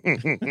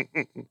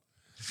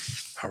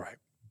 All right.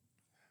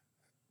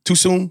 Too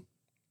soon?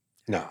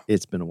 No.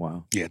 It's been a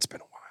while. Yeah, it's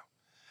been a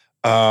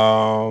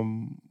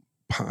while.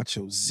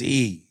 Poncho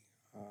Z.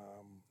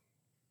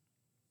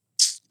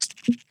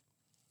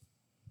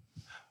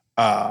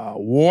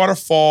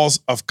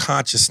 Waterfalls of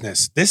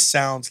Consciousness. This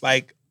sounds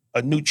like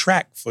a new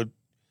track for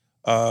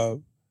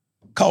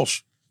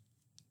Kolsch.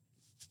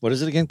 What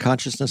is it again?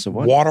 Consciousness of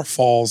what?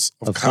 Waterfalls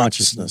of Of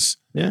consciousness.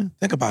 Yeah.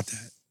 Think about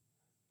that.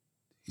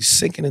 He's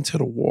sinking into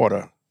the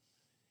water.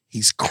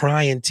 He's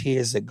crying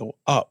tears that go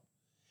up.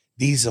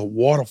 These are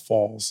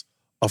waterfalls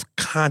of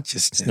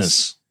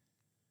consciousness.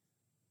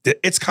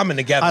 It's coming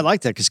together. I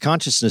like that because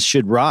consciousness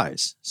should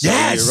rise. So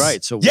Yes! You're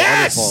right. So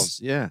Yes! waterfalls.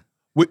 Yeah.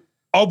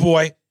 Oh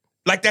boy.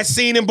 Like that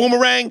scene in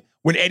Boomerang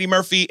when Eddie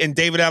Murphy and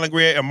David Alan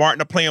Grier and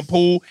Martin are playing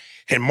pool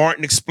and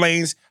Martin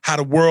explains how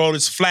the world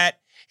is flat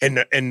and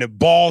the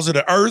balls of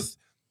the earth.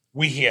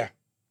 We here.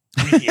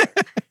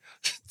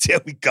 There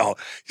we go.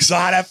 You saw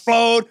how that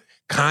flowed?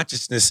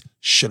 Consciousness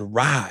should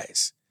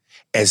rise.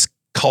 As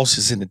Coase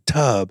is in the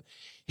tub,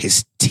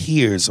 his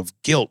tears of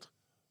guilt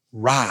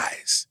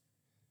rise.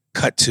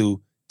 Cut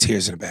to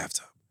tears in the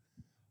bathtub.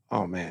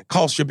 Oh man.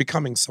 Coase, you're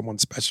becoming someone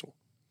special.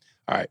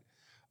 All right.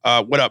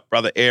 What up,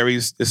 brother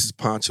Aries? This is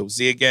Poncho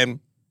Z again.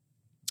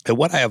 And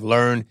what I have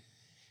learned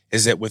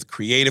is that with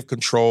creative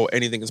control,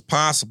 anything is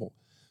possible.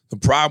 The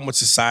problem with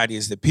society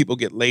is that people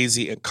get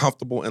lazy and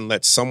comfortable and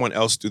let someone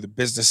else do the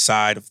business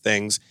side of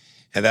things,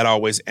 and that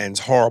always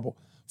ends horrible.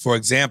 For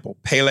example,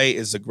 Pele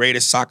is the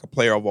greatest soccer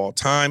player of all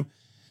time,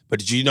 but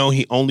did you know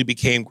he only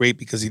became great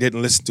because he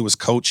didn't listen to his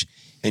coach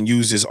and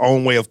used his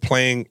own way of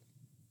playing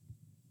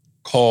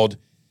called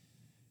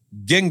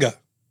Ginga?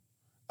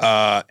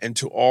 And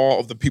to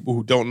all of the people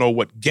who don't know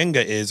what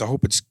Ginga is, I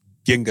hope it's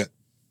Ginga,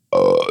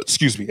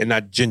 and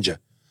not ginger.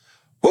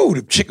 Woo,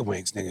 the chicken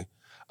wings, nigga.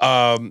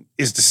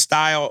 Is the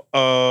style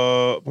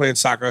of playing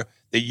soccer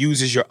that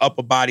uses your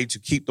upper body to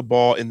keep the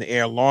ball in the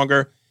air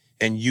longer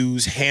and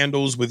use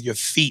handles with your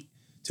feet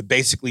to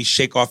basically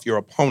shake off your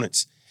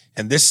opponents.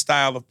 And this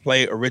style of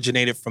play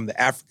originated from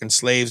the African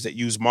slaves that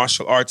used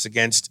martial arts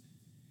against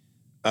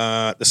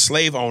the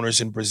slave owners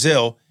in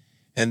Brazil,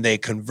 and they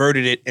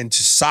converted it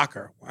into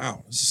soccer.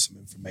 Wow, this is some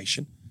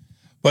information.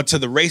 But to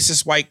the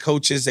racist white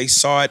coaches, they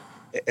saw it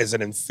as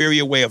an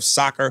inferior way of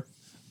soccer,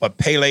 but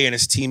Pele and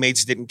his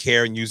teammates didn't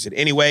care and used it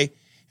anyway.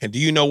 And do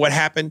you know what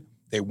happened?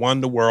 They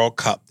won the World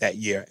Cup that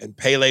year, and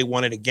Pele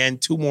won it again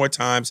 2 more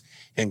times,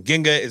 and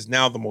Ginga is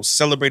now the most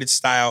celebrated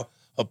style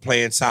of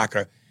playing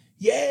soccer.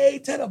 Yay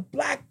to the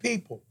black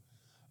people.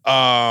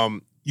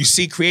 You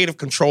see, creative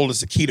control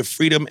is the key to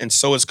freedom, and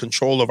so is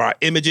control of our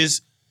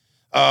images.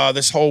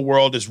 This whole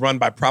world is run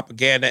by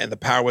propaganda, and the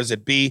powers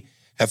that be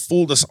have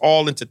fooled us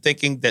all into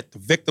thinking that the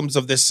victims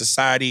of this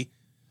society,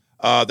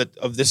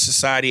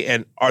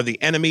 and are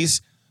the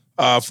enemies.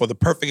 For the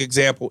perfect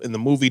example, in the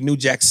movie New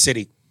Jack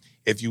City,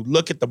 if you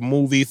look at the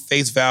movie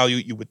face value,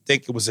 you would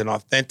think it was an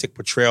authentic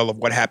portrayal of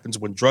what happens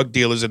when drug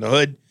dealers in the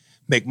hood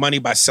make money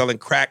by selling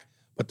crack,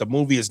 but the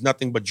movie is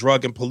nothing but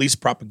drug and police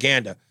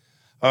propaganda.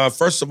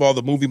 First of all,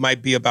 the movie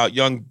might be about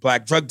young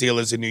black drug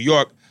dealers in New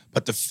York,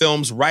 but the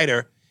film's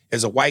writer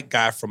is a white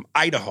guy from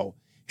Idaho.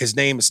 His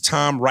name is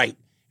Tom Wright,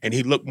 and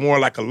he looked more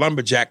like a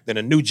lumberjack than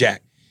a new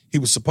jack. He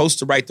was supposed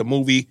to write the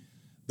movie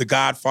The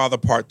Godfather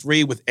Part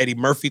 3 with Eddie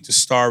Murphy to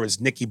star as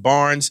Nicky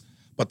Barnes,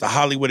 but the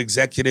Hollywood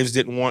executives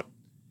didn't want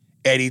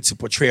Eddie to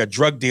portray a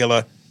drug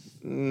dealer.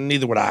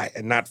 Neither would I,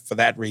 and not for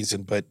that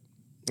reason, but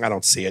I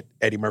don't see it.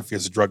 Eddie Murphy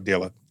is a drug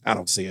dealer. I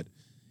don't see it.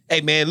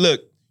 Hey, man,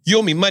 look, you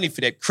owe me money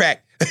for that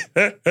crack.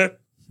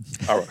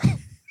 All right.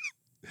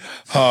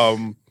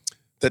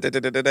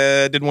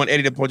 Didn't want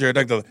Eddie to portray a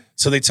drug dealer.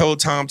 So they told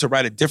Tom to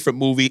write a different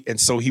movie, and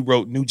so he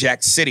wrote New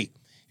Jack City.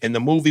 In the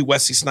movie,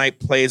 Wesley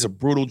Snipes plays a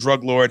brutal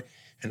drug lord,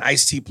 and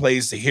Ice-T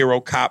plays the hero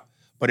cop,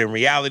 but in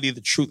reality,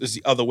 the truth is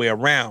the other way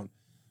around.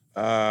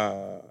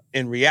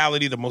 In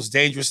reality, the most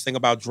dangerous thing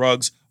about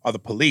drugs are the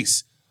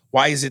police.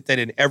 Why is it that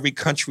in every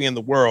country in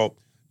the world,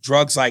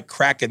 drugs like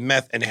crack and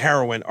meth and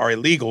heroin are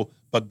illegal,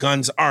 but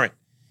guns aren't?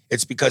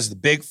 It's because the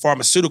big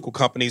pharmaceutical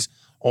companies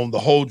own the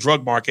whole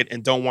drug market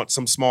and don't want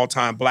some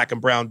small-time black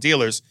and brown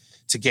dealers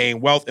to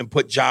gain wealth and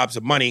put jobs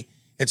and money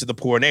into the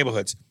poor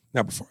neighborhoods.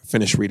 Now, before I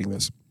finish reading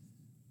this,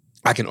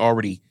 I can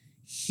already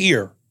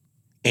hear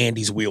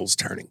Andy's wheels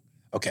turning.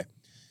 Okay.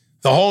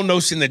 The whole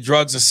notion that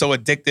drugs are so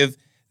addictive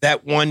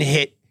that one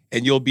hit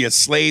and you'll be a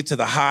slave to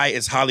the high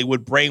is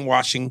Hollywood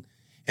brainwashing,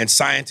 and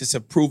scientists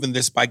have proven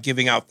this by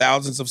giving out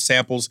thousands of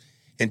samples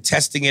and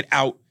testing it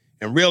out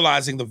and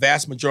realizing the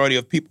vast majority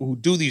of people who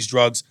do these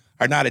drugs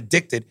are not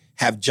addicted,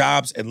 have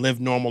jobs, and live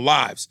normal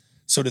lives.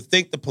 So to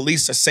think the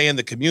police are saying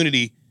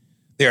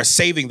they are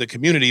saving the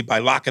community by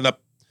locking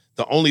up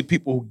the only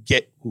people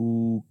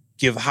who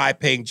give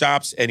high-paying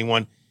jobs to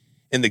anyone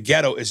in the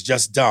ghetto is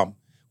just dumb.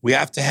 We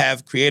have to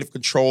have creative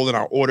control in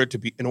order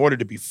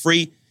to be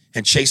free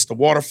and chase the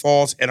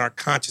waterfalls in our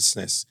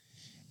consciousness.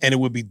 And it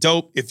would be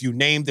dope if you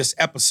named this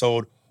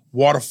episode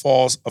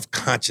Waterfalls of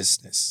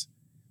Consciousness.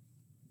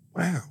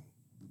 Wow.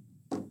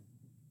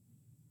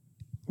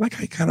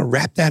 Like I kind of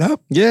wrapped that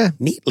up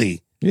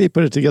neatly. Yeah, he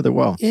put it together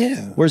well.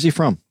 Yeah. Where's he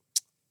from?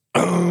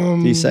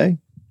 Did he say?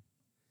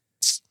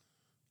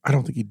 I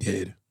don't think he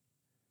did.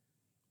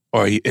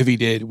 Or if he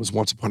did, it was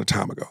once upon a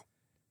time ago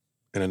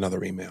in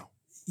another email.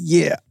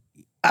 Yeah.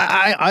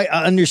 I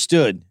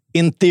understood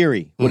in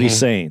theory what he's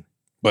saying.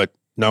 But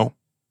no.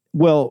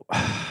 Well,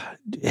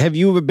 have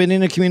you ever been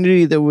in a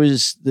community that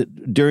was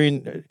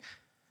during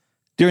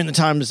during the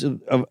times of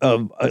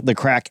the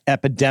crack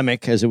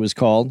epidemic, as it was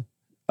called,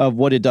 of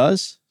what it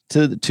does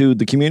to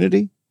the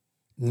community?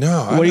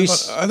 No,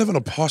 What I live on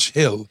a posh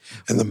hill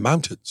in the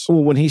mountains.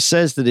 Well, when he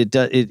says that it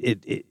does,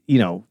 it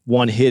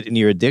one hit and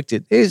you're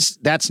addicted,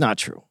 that's not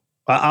true.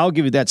 I'll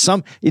give you that.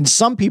 In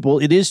some people,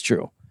 it is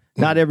true.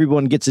 Not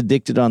everyone gets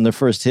addicted on the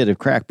first hit of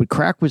crack, but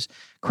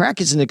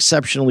crack is an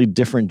exceptionally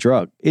different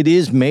drug. It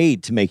is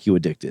made to make you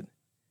addicted.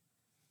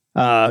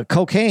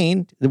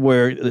 Cocaine,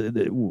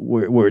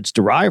 where it's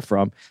derived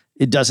from,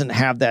 it doesn't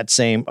have that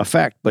same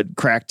effect, but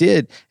crack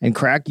did. And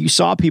crack, you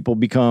saw people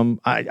become.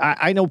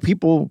 I know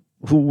people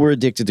who were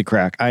addicted to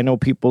crack. I know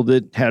people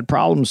that had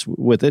problems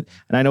with it,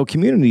 and I know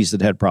communities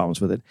that had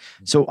problems with it.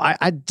 So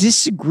I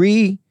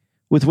disagree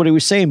with what he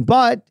was saying,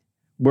 but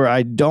where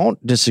I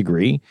don't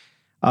disagree,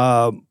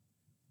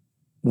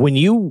 when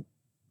you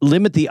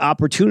limit the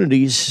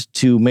opportunities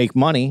to make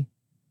money,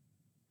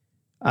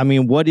 I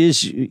mean, what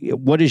is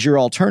your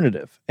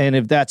alternative? And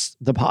if that's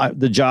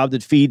the job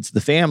that feeds the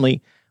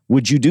family,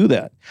 would you do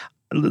that?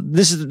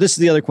 This is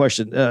the other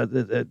question.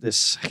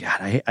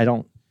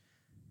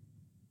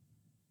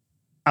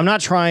 I'm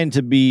not trying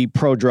to be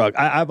pro-drug.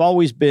 I've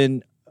always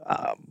been.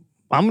 I'm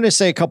going to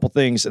say a couple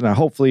things, and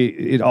hopefully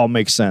it all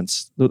makes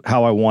sense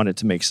how I want it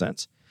to make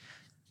sense.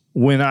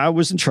 When I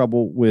was in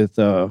trouble with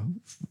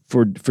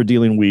for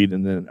dealing weed,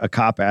 and then a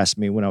cop asked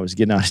me when I was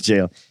getting out of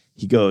jail,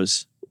 he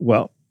goes,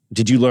 "Well,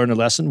 did you learn a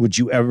lesson? Would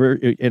you ever?"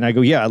 And I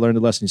go, "Yeah, I learned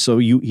a lesson." So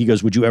he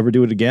goes, "Would you ever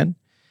do it again?"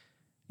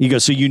 He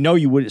goes, "So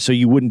you would, so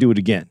you wouldn't do it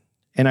again?"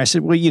 And I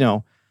said,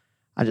 "Well,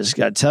 I just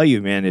got to tell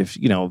you, man, if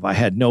I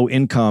had no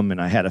income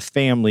and I had a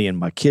family and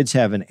my kids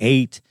haven't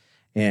ate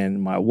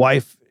and my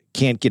wife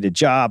can't get a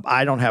job,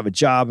 I don't have a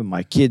job and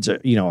my kids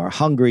are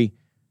hungry,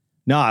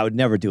 no, I would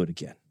never do it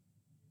again."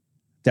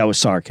 That was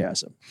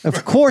sarcasm.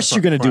 Of course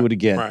you're going to do it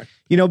again.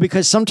 Right.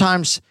 Because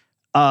sometimes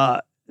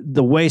the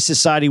way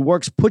society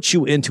works puts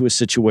you into a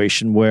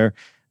situation where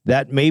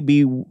that may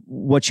be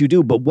what you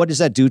do. But what does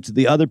that do to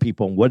the other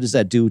people? And what does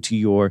that do to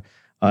your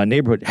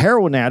neighborhood?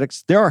 Heroin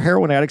addicts, there are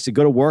heroin addicts that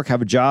go to work,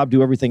 have a job,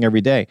 do everything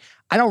every day.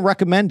 I don't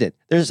recommend it.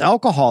 There's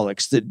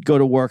alcoholics that go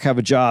to work, have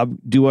a job,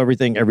 do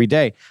everything every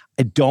day.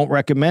 I don't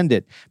recommend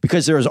it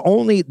because the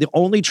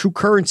only true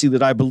currency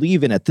that I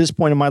believe in at this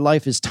point in my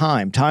life is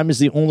time. Time is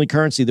the only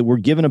currency that we're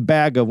given a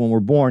bag of when we're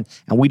born,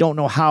 and we don't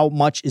know how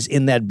much is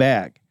in that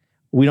bag.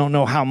 We don't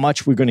know how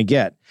much we're going to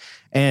get.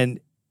 And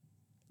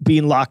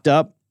being locked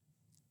up,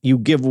 you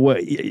give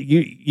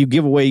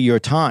away your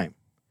time.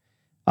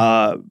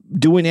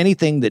 Doing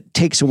anything that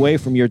takes away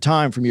from your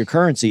time, from your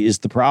currency, is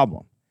the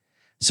problem.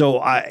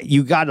 So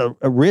you got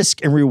a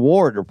risk and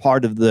reward are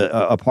part of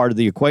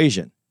the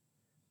equation.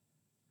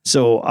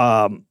 So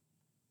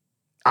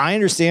I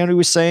understand what he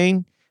was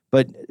saying,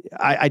 but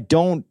I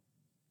don't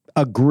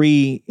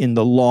agree in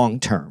the long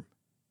term.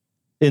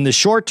 In the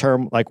short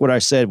term, like what I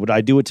said, would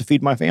I do it to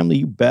feed my family?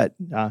 You bet.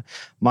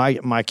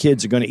 My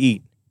kids are going to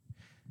eat.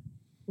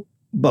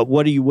 But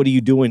what are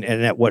you doing,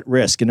 and at what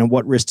risk, and at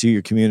what risk to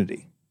your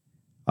community?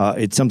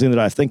 It's something that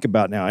I think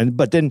about now.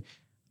 But then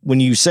when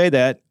you say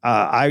that,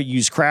 I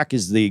use crack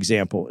as the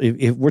example.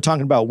 If we're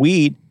talking about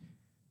weed,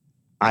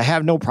 I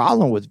have no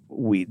problem with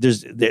weed.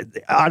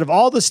 Out of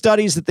all the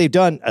studies that they've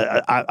done,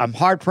 I'm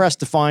hard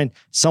pressed to find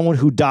someone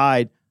who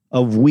died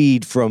of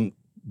weed from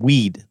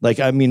weed. Like,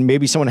 I mean,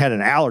 maybe someone had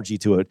an allergy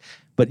to it,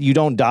 but you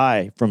don't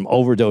die from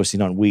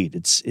overdosing on weed.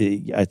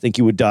 I think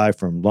you would die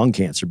from lung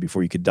cancer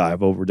before you could die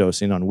of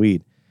overdosing on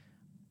weed.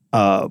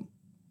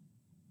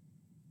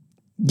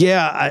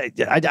 Yeah,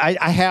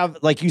 I have,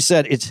 like you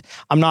said,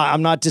 I'm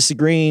not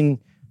disagreeing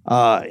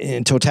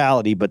in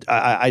totality, but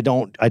I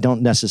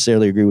don't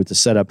necessarily agree with the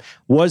setup.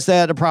 Was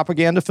that a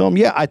propaganda film?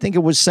 Yeah, I think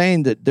it was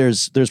saying that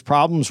there's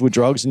problems with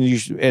drugs,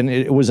 and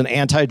it was an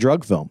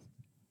anti-drug film.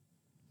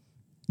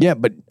 Yeah,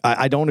 but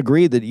I don't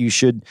agree that you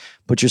should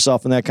put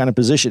yourself in that kind of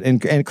position.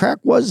 And crack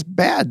was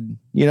bad.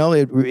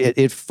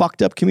 It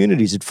fucked up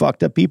communities. It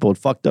fucked up people. It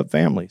fucked up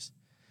families.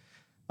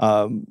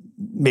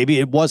 Maybe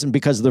it wasn't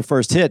because of their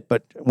first hit,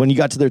 but when you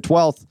got to their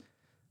 12th,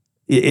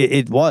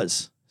 it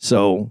was.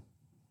 So,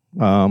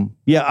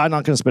 yeah, I'm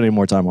not going to spend any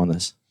more time on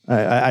this.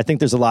 I think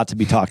there's a lot to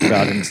be talked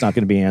about, and it's not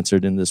going to be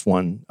answered in this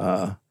one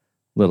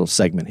little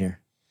segment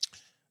here.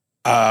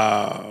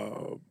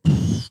 Damn.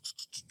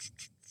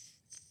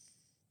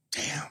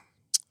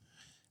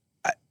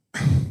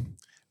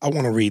 I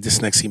want to read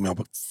this next email,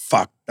 but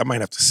fuck, I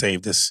might have to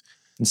save this.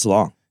 It's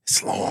long.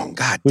 It's long.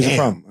 God Who's damn. it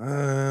from?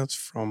 It's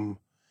from,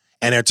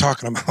 and they're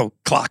talking about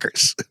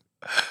clockers.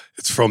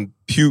 It's from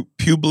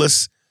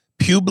Publius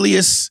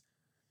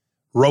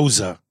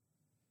Rosa.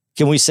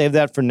 Can we save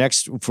that for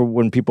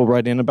when people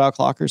write in about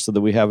clockers so that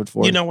we have it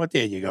for You know what?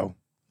 There you go.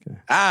 Okay.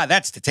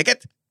 That's the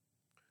ticket.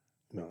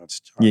 No,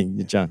 that's John.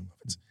 Yeah, John.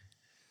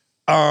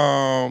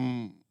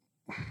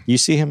 You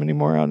see him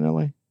anymore out in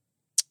LA?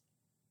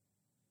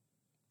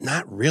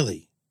 Not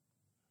really.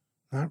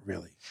 I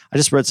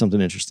just read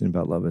something interesting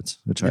about Lovitz,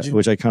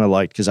 which I kind of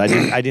liked because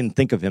I didn't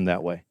think of him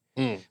that way.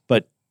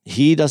 But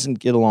he doesn't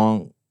get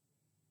along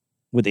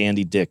with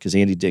Andy Dick because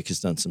Andy Dick has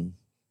done some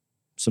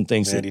some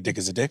things. Andy Dick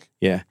is a dick?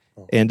 Yeah.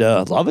 And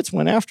Lovitz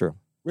went after him.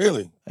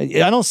 Really?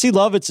 I don't see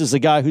Lovitz as the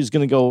guy who's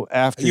going to go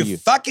after You you.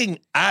 fucking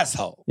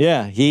asshole.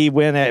 Yeah, he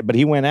went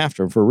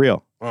after him for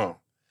real. Oh.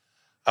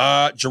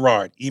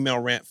 Gerard, email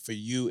rant for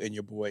you and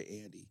your boy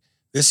Andy.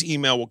 This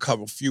email will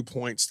cover a few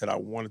points that I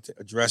wanted to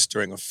address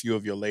during a few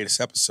of your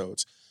latest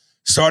episodes,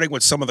 starting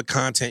with some of the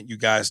content you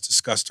guys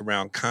discussed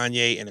around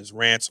Kanye and his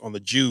rants on the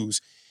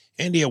Jews.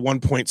 Andy at one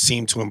point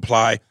seemed to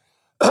imply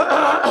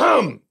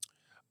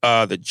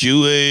that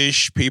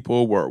Jewish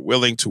people were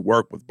willing to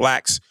work with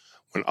blacks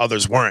when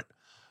others weren't.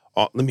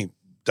 Let me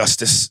dust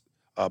this,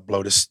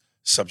 blow this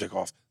subject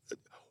off.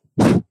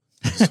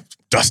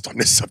 Dust on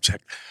this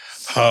subject.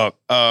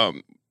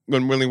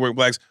 When willing to work with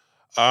blacks,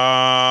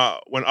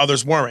 when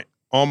others weren't,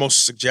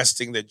 almost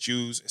suggesting that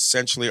Jews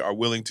essentially are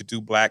willing to do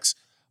blacks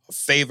a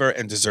favor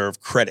and deserve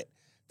credit.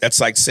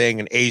 That's like saying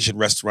an Asian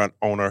restaurant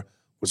owner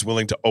was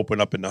willing to open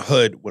up in the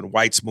hood when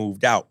whites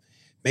moved out.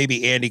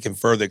 Maybe Andy can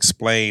further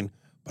explain,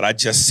 but I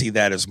just see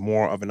that as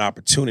more of an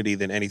opportunity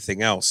than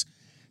anything else.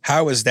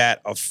 How is that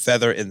a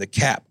feather in the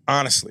cap?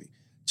 Honestly,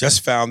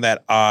 just found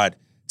that odd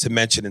to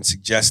mention and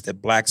suggest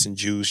that blacks and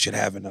Jews should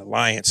have an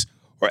alliance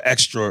or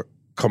extra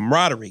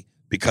camaraderie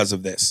because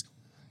of this.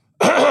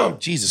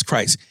 Jesus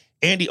Christ.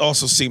 Andy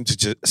also seemed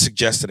to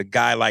suggest that a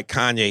guy like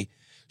Kanye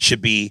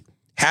should be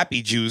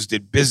happy Jews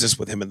did business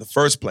with him in the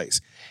first place,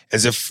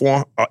 as if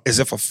a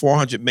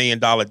 $400 million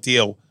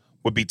deal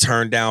would be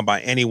turned down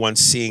by anyone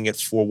seeing it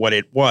for what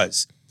it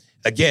was.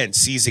 Again,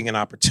 seizing an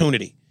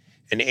opportunity.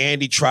 And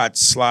Andy tried to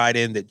slide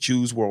in that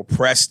Jews were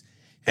oppressed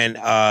and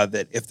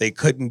that if they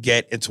couldn't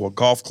get into a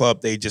golf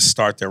club, they just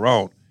start their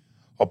own.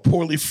 A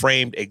poorly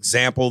framed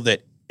example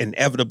that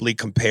inevitably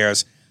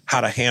compares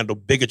how to handle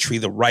bigotry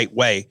the right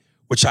way,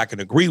 which I can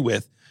agree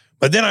with.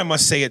 But then I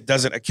must say it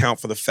doesn't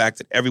account for the fact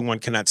that everyone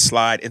cannot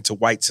slide into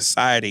white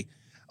society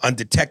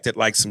undetected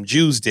like some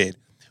Jews did,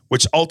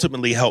 which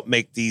ultimately helped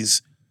make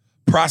these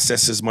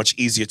processes much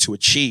easier to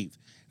achieve.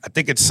 I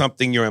think it's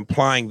something you're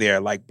implying there,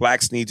 like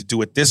blacks need to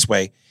do it this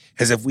way,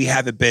 as if we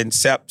haven't been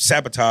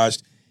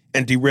sabotaged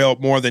and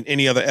derailed more than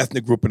any other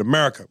ethnic group in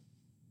America.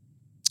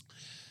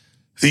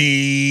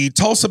 The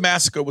Tulsa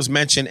Massacre was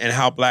mentioned and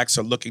how blacks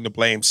are looking to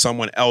blame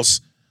someone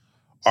else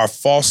are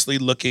falsely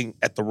looking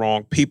at the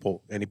wrong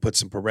people, and he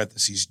puts in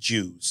parentheses,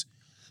 Jews.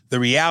 The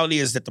reality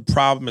is that the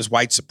problem is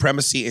white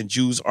supremacy, and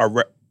Jews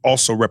are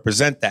also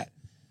represent that.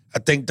 I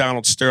think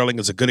Donald Sterling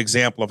is a good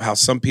example of how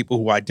some people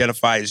who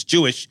identify as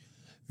Jewish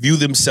view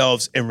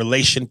themselves in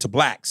relation to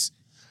blacks.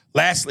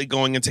 Lastly,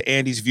 going into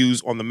Andy's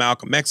views on the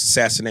Malcolm X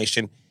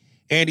assassination,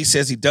 Andy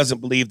says he doesn't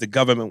believe the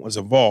government was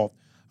involved.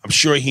 I'm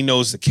sure he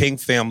knows the King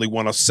family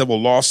won a civil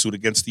lawsuit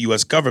against the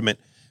U.S. government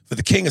for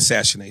the King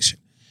assassination.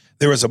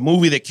 There was a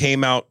movie that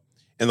came out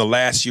in the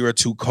last year or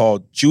two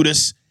called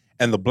Judas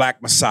and the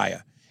Black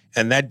Messiah,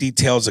 and that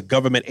details a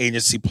government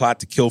agency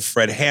plot to kill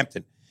Fred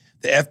Hampton.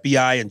 The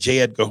FBI and J.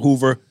 Edgar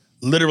Hoover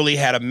literally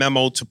had a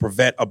memo to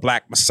prevent a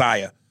Black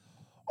Messiah.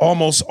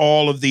 Almost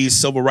all of these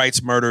civil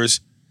rights murders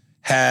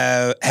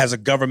has a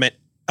government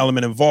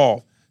element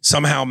involved.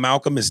 Somehow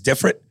Malcolm is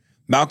different.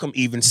 Malcolm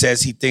even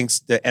says he thinks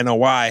the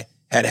NOI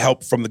had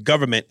help from the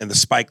government in the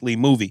Spike Lee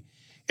movie.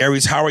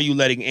 Aries, how are you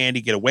letting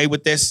Andy get away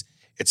with this?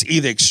 It's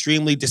either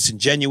extremely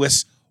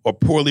disingenuous or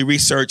poorly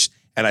researched,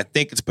 and I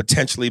think it's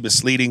potentially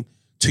misleading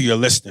to your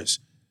listeners.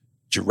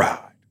 Gerard.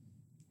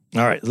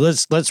 All right,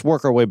 let's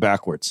work our way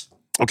backwards.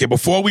 Okay,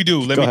 before we do,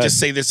 let Go me ahead. just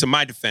say this in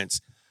my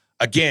defense.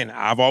 Again,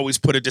 I've always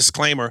put a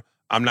disclaimer.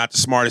 I'm not the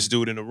smartest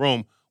dude in the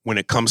room when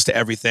it comes to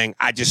everything.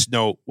 I just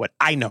know what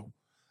I know.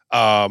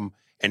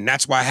 And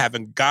that's why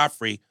having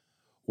Godfrey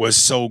was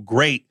so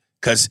great,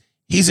 because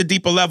he's a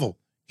deeper level.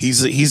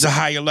 He's a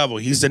higher level.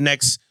 He's the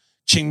next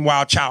Ching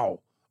Wao Chow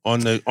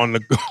on the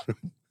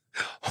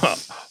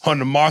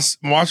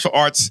martial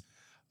arts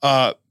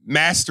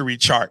mastery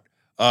chart.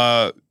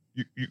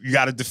 You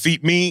got to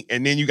defeat me,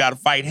 and then you got to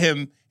fight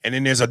him, and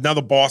then there's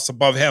another boss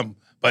above him.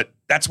 But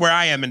that's where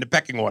I am in the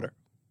pecking order.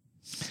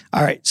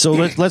 All right, so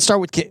let's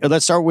start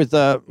with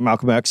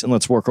Malcolm X, and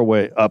let's work our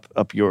way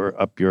up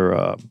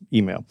your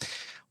email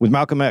with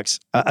Malcolm X.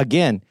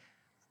 Again,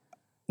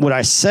 what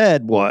I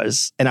said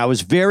was, and I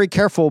was very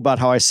careful about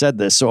how I said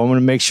this, so I'm going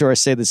to make sure I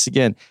say this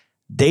again.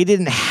 They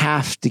didn't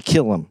have to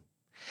kill him.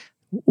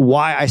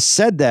 Why I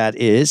said that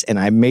is, and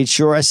I made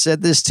sure I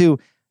said this too,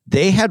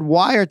 they had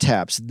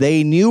wiretaps.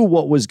 They knew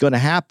what was going to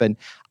happen.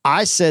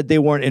 I said they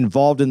weren't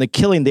involved in the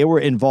killing. They were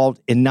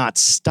involved in not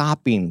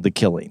stopping the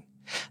killing.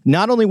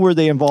 Not only were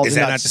they involved Is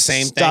in that not not the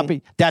same stopping,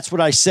 thing? that's what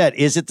I said.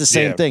 Is it the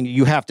same Yeah. thing?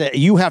 You have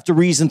to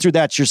reason through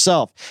that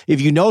yourself. If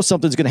you know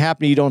something's going to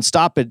happen and you don't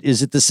stop it,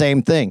 is it the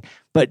same thing?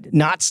 But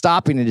not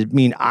stopping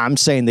it, I'm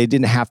saying they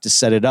didn't have to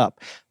set it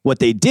up. What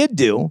they did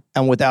do,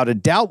 and without a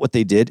doubt what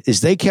they did,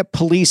 is they kept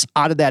police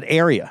out of that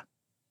area.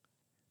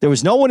 There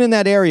was no one in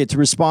that area to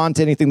respond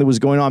to anything that was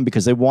going on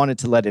because they wanted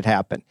to let it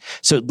happen.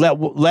 So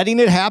letting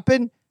it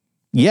happen,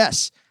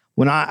 yes.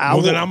 Then I'm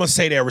going to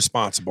say they're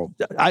responsible.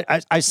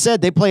 I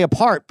said they play a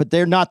part, but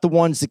they're not the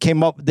ones that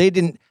came up. They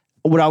didn't.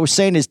 what I was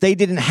saying is they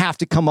didn't have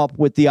to come up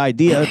with the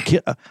idea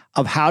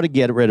of how to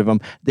get rid of him.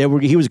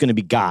 He was going to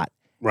be got,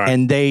 Right.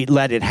 and they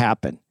let it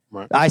happen.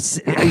 Right.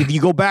 If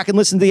you go back and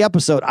listen to the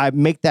episode, I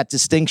make that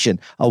distinction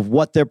of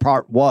what their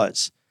part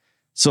was.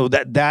 So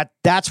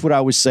that's what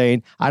I was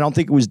saying. I don't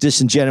think it was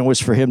disingenuous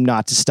for him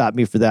not to stop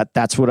me for that.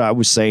 That's what I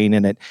was saying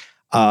in it.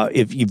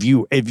 If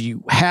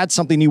you had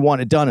something you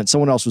wanted done and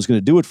someone else was going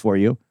to do it for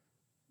you,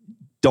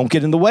 don't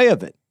get in the way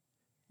of it.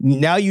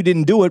 Now you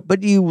didn't do it,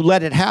 but you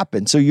let it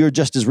happen. So you're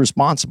just as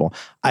responsible.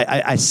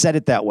 I said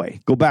it that way.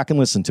 Go back and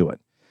listen to it.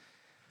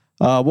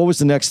 What was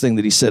the next thing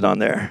that he said on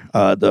there?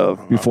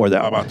 Before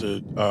that about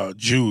the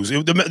Jews.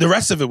 The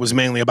rest of it was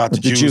mainly about the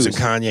Jews and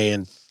Kanye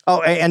and. Oh,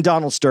 and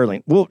Donald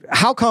Sterling. Well,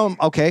 how come?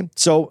 Okay,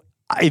 so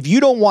if you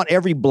don't want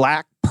every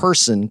black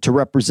person to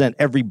represent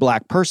every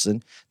black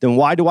person, then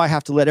why do I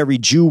have to let every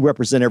Jew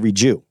represent every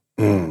Jew?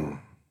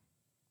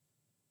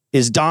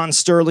 Is Donald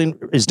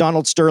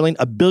Sterling,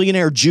 a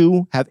billionaire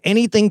Jew, have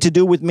anything to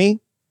do with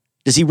me?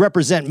 Does he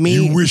represent me?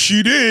 You wish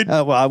he did.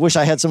 Well, I wish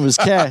I had some of his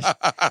cash.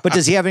 But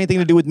does he have anything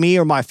to do with me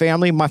or my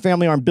family? My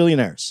family aren't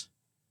billionaires.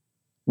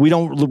 We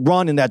don't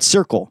run in that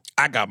circle.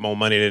 I got more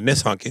money than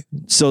this hunky.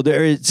 So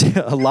there is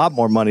a lot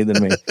more money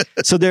than me.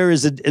 So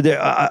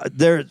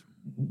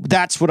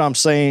that's what I'm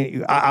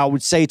saying. I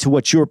would say to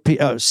what you're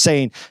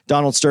saying,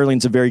 Donald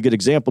Sterling's a very good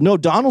example. No,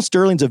 Donald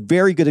Sterling's a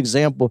very good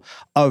example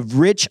of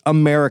rich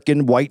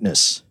American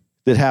whiteness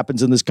that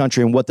happens in this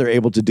country and what they're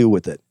able to do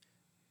with it.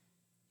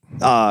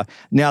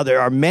 Now,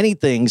 there are many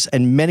things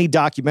and many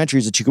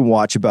documentaries that you can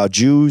watch about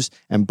Jews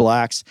and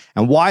blacks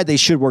and why they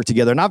should work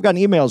together. And I've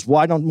gotten emails,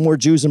 why don't more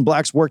Jews and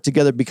blacks work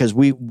together? Because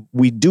we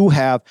do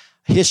have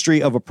a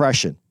history of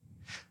oppression.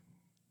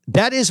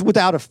 That is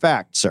without a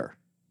fact, sir.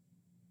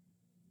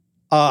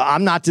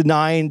 I'm not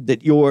denying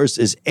that yours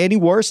is any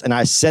worse, and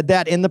I said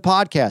that in the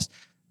podcast.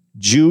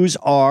 Jews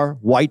are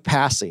white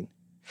passing.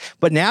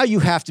 But now you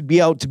have to be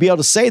able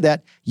to say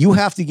that, you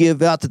have to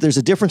give out that there's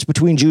a difference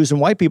between Jews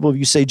and white people if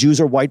you say Jews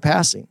are white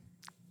passing.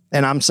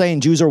 And I'm saying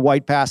Jews are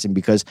white passing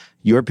because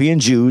European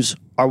Jews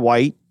are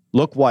white,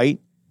 look white,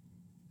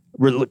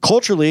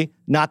 culturally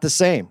not the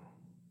same.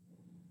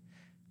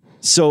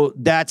 So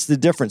that's the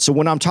difference. So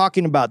when I'm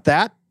talking about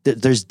that,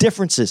 there's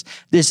differences.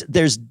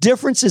 There's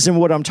differences in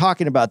what I'm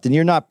talking about, then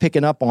you're not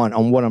picking up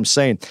on what I'm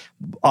saying.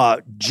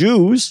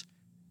 Jews,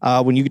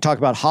 when you talk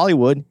about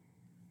Hollywood,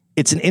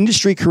 it's an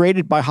industry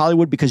created by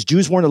Hollywood because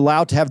Jews weren't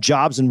allowed to have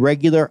jobs in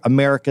regular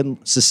American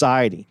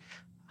society.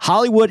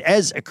 Hollywood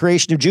as a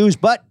creation of Jews,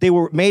 but they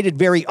made it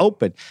very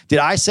open. Did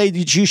I say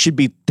that you should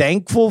be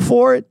thankful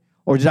for it?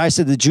 Or did I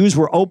say the Jews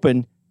were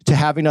open to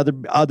having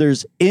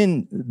others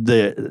in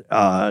their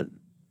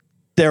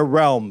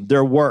realm,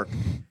 their work?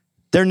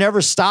 They're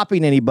never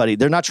stopping anybody.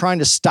 They're not trying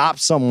to stop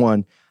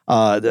someone,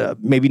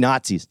 maybe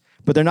Nazis,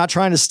 but they're not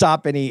trying to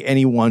stop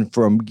anyone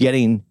from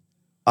getting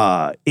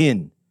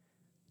in.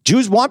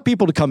 Jews want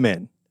people to come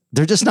in.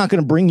 They're just not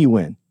going to bring you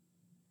in.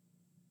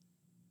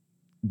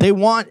 They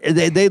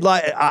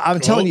like.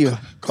 I'm telling you,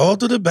 Go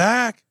to the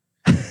back.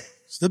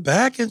 It's the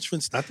back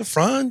entrance, not the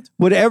front.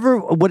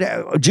 Whatever.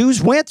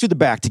 Jews went through the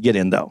back to get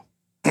in, though.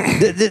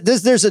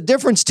 There's a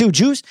difference too.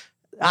 Jews.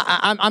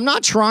 I'm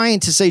not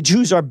trying to say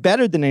Jews are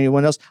better than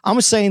anyone else. I'm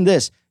saying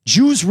this: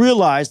 Jews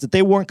realized that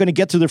they weren't going to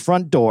get through the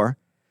front door,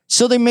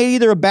 so they made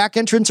either a back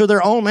entrance or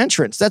their own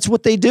entrance. That's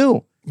what they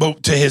do.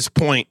 But to his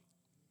point,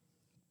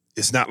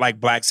 it's not like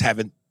blacks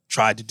haven't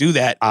tried to do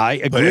that. I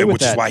agree with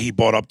which that. is why he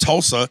brought up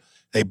Tulsa.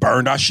 They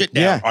burned our shit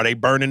down. Yeah. Are they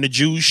burning the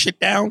Jews' shit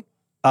down?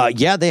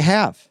 Yeah, they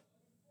have.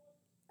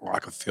 Oh, I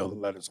could feel the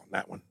letters on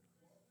that one.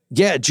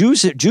 Yeah,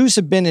 Jews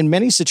have been in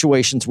many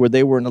situations where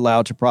they weren't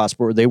allowed to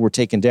prosper, or they were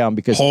taken down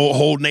because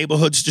Whole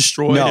neighborhoods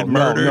destroyed and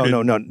murdered.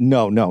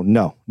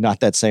 No, not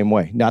that same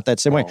way. Not that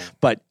same way.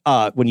 But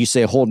when you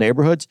say whole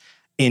neighborhoods,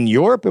 in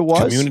Europe it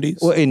was Communities?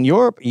 Well, in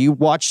Europe, you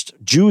watched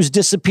Jews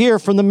disappear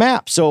from the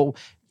map. So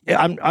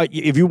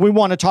we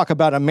want to talk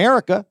about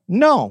America,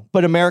 no,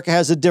 but America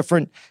has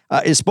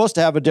is supposed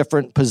to have a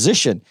different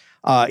position.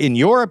 In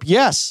Europe,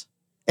 yes,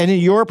 and in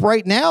Europe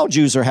right now,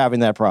 Jews are having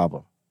that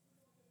problem.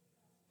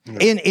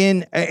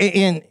 In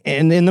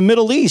the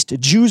Middle East,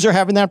 Jews are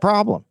having that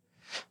problem.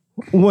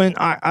 When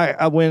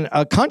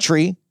a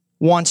country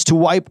wants to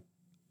wipe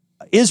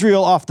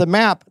Israel off the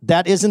map,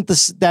 that isn't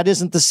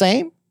the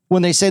same.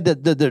 When they say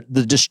that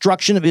the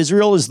destruction of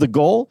Israel is the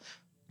goal,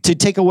 to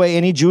take away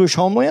any Jewish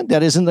homeland,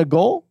 that isn't the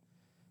goal.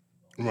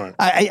 Right.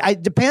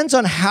 It depends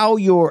on how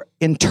you're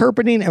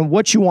interpreting and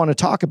what you want to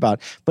talk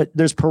about, but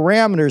there's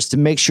parameters to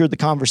make sure the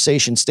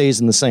conversation stays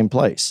in the same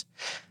place.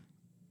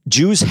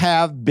 Jews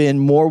have been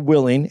more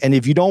willing, and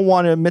if you don't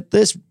want to admit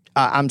this,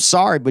 I'm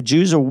sorry, but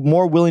Jews are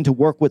more willing to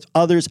work with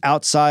others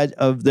outside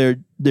of their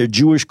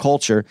Jewish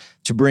culture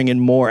to bring in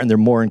more, and they're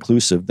more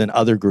inclusive than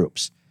other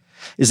groups.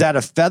 Is that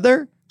a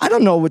feather? I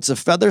don't know if it's a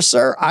feather,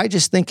 sir. I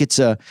just think it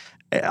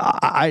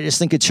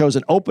shows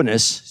an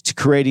openness to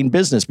creating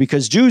business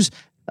because Jews,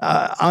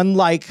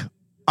 unlike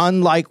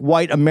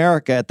white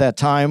America at that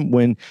time,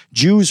 when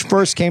Jews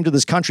first came to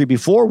this country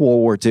before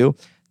World War II,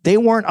 they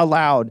weren't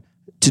allowed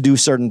to do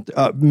certain,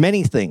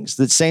 many things,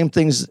 the same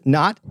things,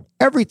 not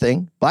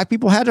everything. Black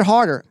people had it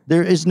harder.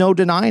 There is no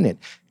denying it.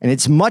 And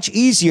it's much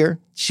easier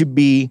to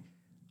be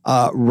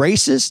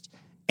racist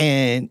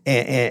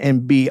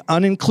and be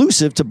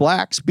uninclusive to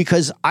blacks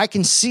because I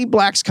can see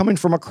blacks coming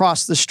from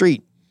across the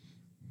street.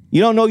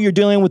 You don't know you're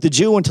dealing with the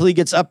Jew until he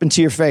gets up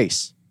into your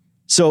face.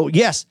 So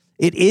yes,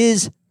 it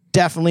is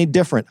definitely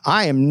different.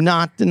 I am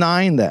not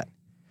denying that.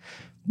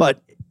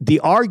 But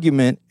the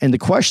argument and the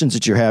questions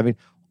that you're having,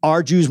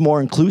 are Jews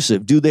more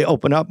inclusive? Do they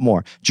open up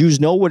more?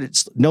 Jews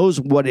knows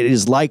what it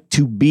is like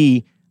to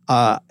be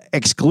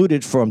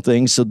excluded from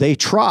things, so they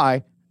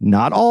try.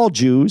 Not all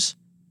Jews.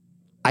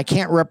 I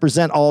can't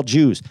represent all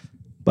Jews,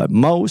 but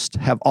most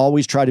have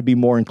always tried to be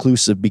more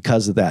inclusive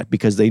because of that,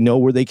 because they know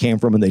where they came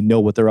from and they know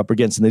what they're up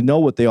against and they know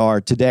what they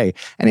are today.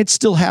 And it's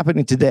still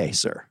happening today,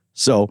 sir.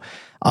 So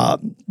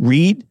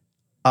read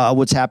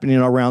what's happening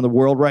around the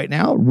world right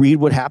now. Read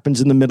what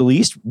happens in the Middle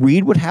East.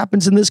 Read what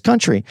happens in this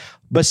country.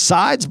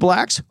 Besides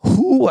blacks,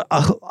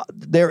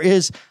 there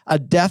is a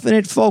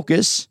definite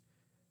focus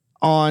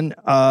on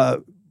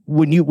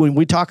when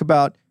we talk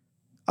about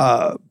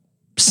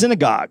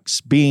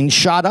synagogues being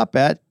shot up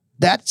at.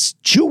 That's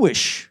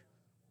Jewish.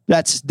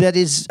 That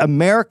is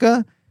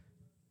America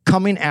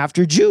coming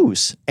after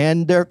Jews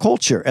and their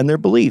culture and their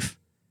belief.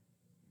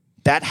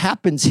 That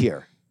happens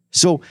here.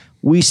 So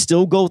we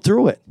still go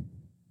through it.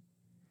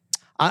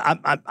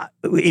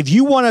 If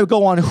you want to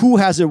go on who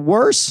has it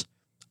worse,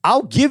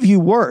 I'll give you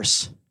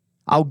worse.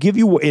 I'll give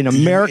you in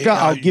America.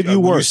 I'll give you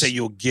worse. When you say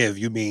you'll give,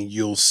 you mean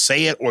you'll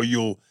say it or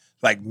you'll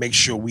like make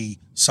sure we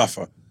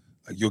suffer.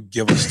 Like you'll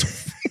give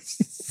us.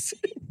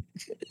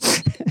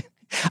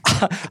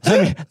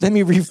 Let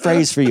me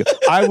rephrase for you.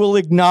 I will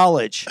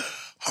acknowledge.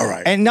 All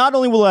right. And not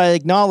only will I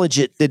acknowledge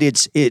it that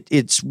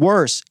it's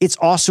worse, it's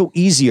also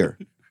easier.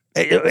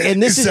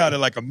 And this sounded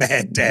like a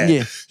mad dad.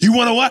 Yeah. You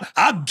want to what?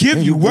 I'll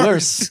give you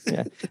worse.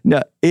 Yeah.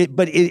 No,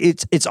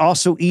 it's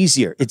also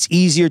easier. It's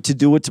easier to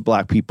do it to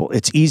black people.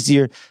 It's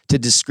easier to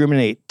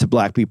discriminate to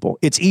black people.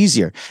 It's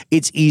easier.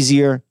 It's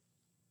easier.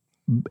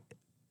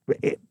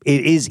 It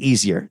is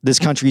easier. This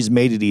country has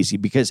made it easy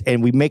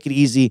and we make it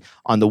easy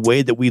on the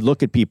way that we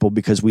look at people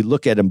because we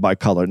look at them by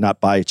color, not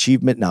by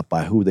achievement, not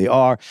by who they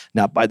are,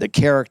 not by the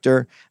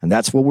character. And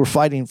that's what we're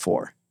fighting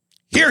for.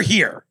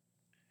 Here.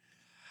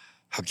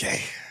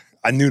 Okay.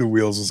 I knew the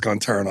wheels was going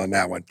to turn on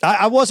that one.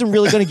 I wasn't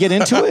really going to get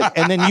into it,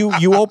 and then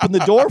you opened the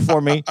door for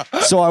me.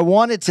 So I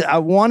wanted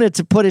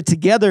to put it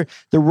together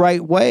the right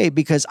way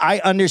because I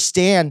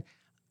understand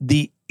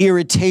the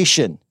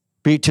irritation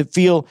to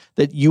feel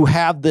that you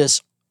have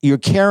this, you're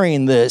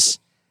carrying this,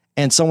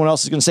 and someone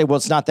else is going to say, "Well,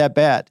 it's not that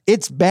bad."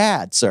 It's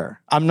bad, sir.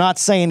 I'm not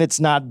saying it's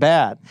not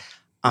bad.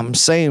 I'm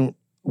saying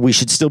we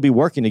should still be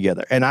working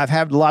together. And I've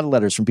had a lot of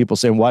letters from people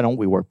saying, "Why don't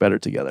we work better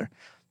together?"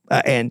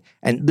 And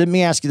let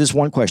me ask you this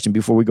one question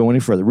before we go any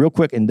further, real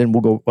quick, and then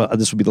we'll go.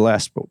 This will be the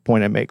last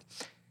point I make.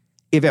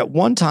 If at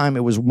one time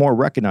it was more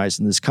recognized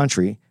in this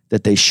country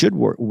that they should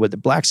work,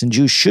 that blacks and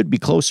Jews should be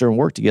closer and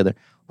work together,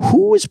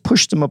 who has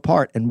pushed them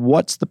apart, and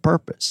what's the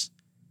purpose?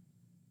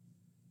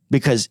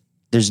 Because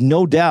there's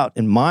no doubt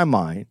in my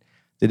mind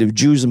that if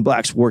Jews and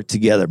blacks worked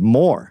together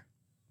more,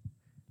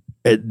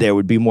 there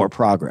would be more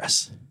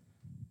progress.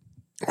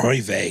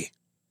 Oy vey.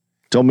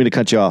 Told me to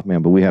cut you off,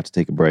 man, but we have to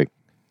take a break.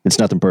 It's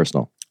nothing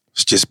personal.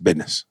 It's just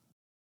business.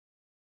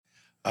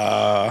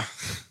 So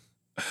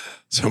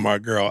my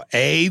girl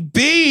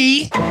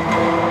AB,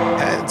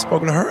 hadn't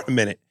spoken to her in a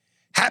minute.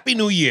 Happy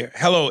New Year.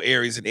 Hello,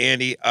 Aries and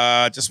Andy.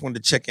 Just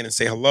wanted to check in and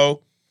say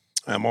hello.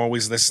 I'm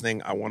always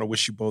listening. I want to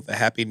wish you both a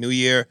happy New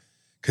Year.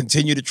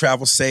 Continue to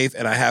travel safe,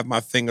 and I have my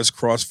fingers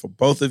crossed for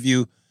both of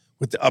you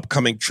with the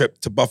upcoming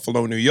trip to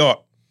Buffalo, New York.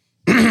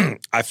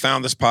 I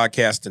found this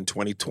podcast in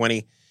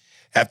 2020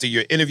 after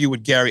your interview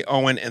with Gary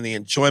Owen, and the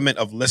enjoyment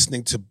of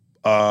listening to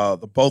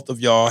the both of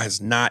y'all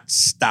has not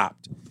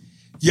stopped.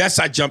 Yes,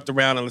 I jumped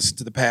around and listened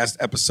to the past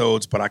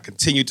episodes, but I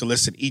continue to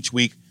listen each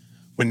week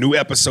when new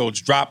episodes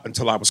drop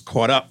until I was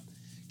caught up.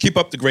 Keep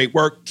up the great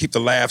work, keep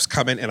the laughs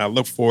coming, and I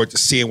look forward to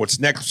seeing what's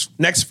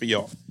next for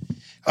y'all.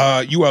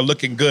 You are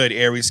looking good,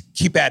 Aries.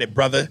 Keep at it,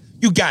 brother.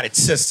 You got it,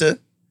 sister.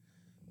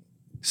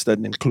 This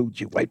doesn't include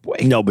you, white boy.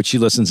 No, but she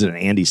listens in an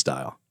Andy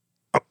style.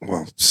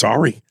 Well,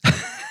 sorry.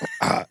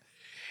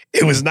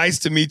 It was nice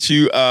to meet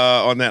you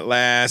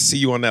see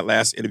you on that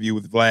last interview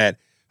with Vlad.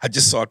 I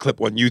just saw a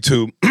clip on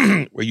YouTube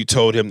where you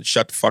told him to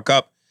shut the fuck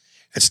up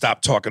and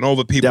stop talking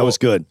over people. That was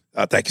good.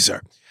 Thank you, sir.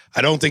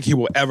 I don't think he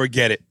will ever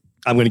get it.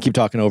 I'm going to keep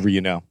talking over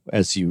you now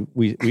as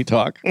we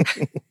talk.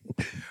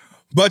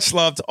 Much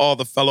love to all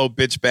the fellow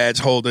bitch badge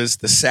holders,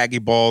 the saggy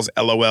balls,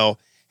 LOL,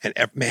 and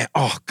man,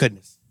 oh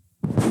goodness.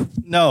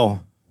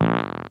 No.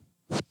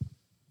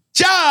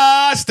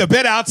 Just a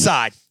bit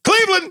outside.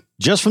 Cleveland.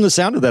 Just from the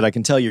sound of that, I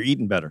can tell you're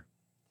eating better.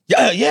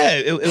 Yeah.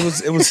 It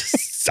was.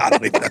 I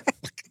don't even know.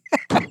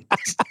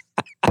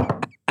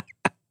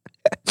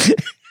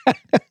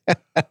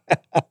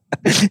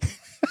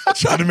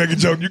 Tried to make a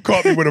joke. You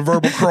caught me with a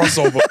verbal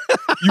crossover.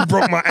 You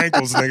broke my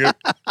ankles, nigga.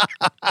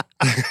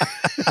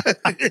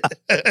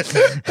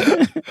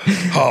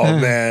 Oh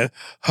man.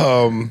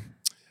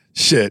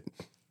 Shit.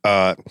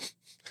 Yeah,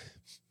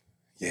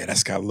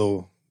 that's got a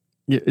little.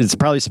 It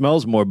probably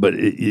smells more, but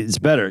it's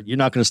better. You're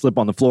not going to slip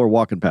on the floor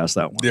walking past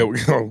that one. There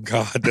we go. Oh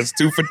God, that's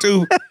 2 for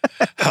 2.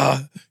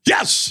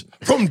 Yes,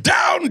 from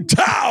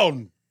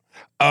downtown.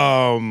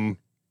 And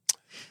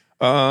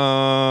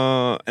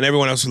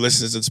everyone else who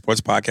listens to the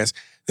sports podcast,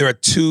 there are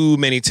too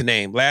many to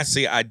name.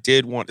 Lastly, I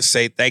did want to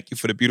say thank you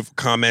for the beautiful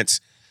comments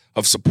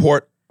of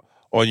support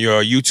on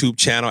your YouTube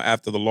channel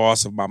after the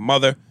loss of my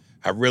mother.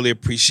 I really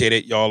appreciate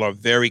it. Y'all are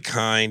very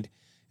kind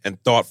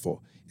and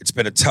thoughtful. It's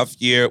been a tough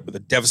year with a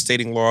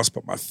devastating loss,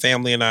 but my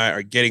family and I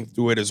are getting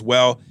through it as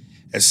well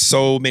as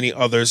so many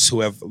others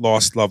who have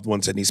lost loved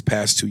ones in these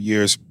past 2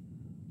 years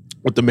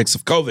with the mix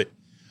of COVID.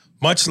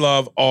 Much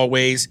love,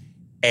 always,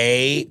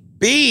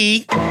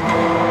 A.B.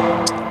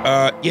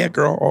 Yeah,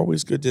 girl,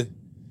 always good to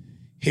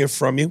hear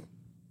from you.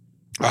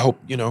 I hope,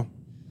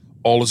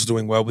 all is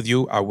doing well with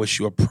you. I wish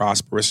you a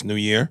prosperous new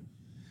year.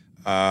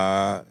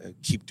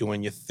 Keep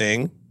doing your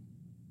thing.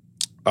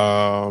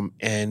 And,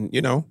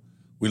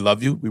 we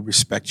love you. We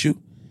respect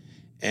you.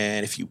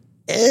 And if you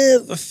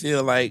ever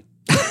feel like,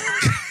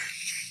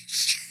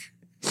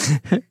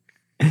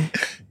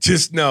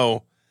 just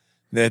know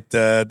that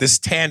this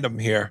tandem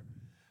here,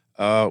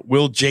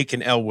 Will, Jake,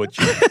 and Elwood,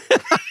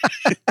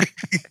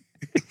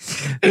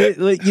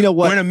 You know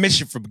what? we're on a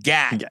mission from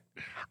God.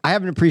 I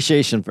have an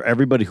appreciation for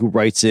everybody who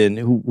writes in,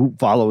 who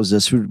follows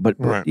this, but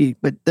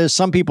there's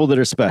some people that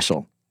are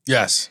special.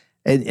 Yes.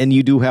 And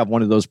you do have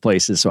one of those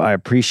places. So I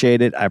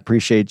appreciate it. I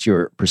appreciate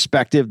your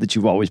perspective that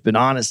you've always been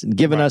honest and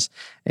given us.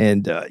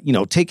 And,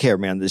 take care,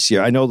 man, this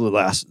year. I know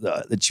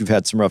that you've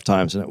had some rough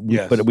times,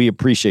 but we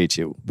appreciate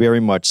you very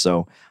much.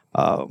 So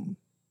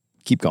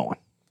keep going.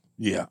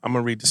 Yeah, I'm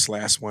going to read this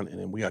last one, and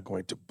then we are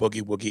going to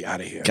boogie woogie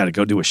out of here. Got to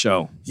go do a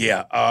show.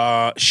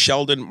 Yeah.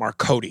 Sheldon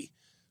Marcotti,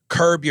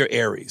 Curb Your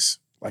Aries.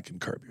 Like in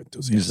Curb Your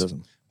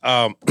Enthusiasm.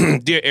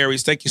 Dear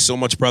Aries, thank you so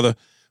much, brother,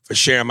 for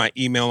sharing my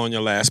email on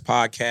your last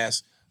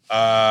podcast.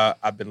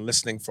 I've been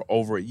listening for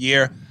over a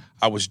year.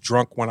 I was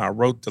drunk when I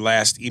wrote the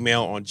last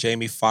email on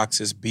Jamie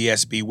Foxx's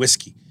BSB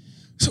whiskey.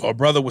 So a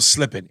brother was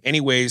slipping.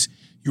 Anyways,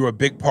 you were a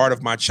big part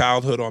of my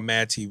childhood on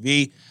Mad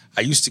TV.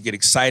 I used to get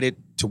excited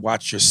to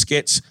watch your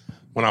skits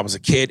when I was a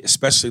kid,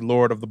 especially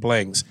Lord of the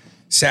Blings.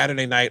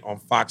 Saturday night on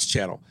Fox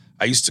Channel.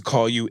 I used to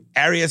call you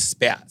Arias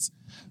Spats.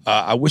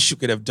 I wish you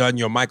could have done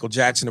your Michael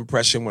Jackson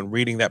impression when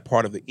reading that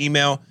part of the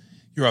email.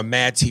 You're a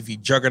Mad TV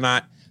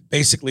juggernaut.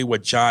 Basically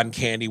what John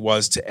Candy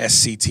was to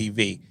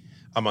SCTV.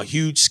 I'm a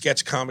huge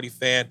sketch comedy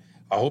fan.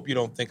 I hope you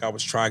don't think I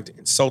was trying to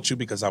insult you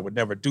because I would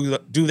never do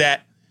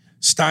that.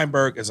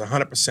 Steinberg is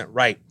 100%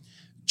 right.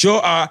 You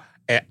are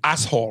an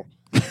asshole.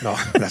 No,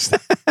 that's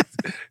not.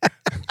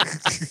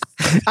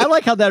 I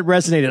like how that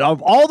resonated.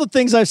 Of all the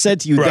things I've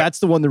said to you, that's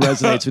the one that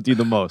resonates with you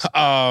the most.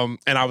 And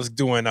I was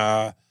doing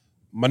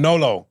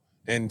Manolo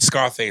in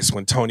Scarface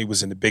when Tony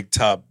was in the big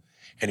tub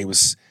and he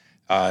was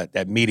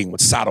that meeting with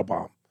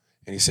Sotobaum.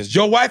 And he says,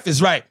 your wife is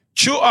right.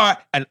 You are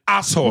an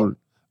asshole.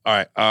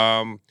 All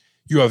right.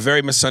 You are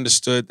very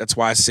misunderstood. That's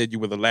why I said you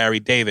were the Larry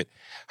David.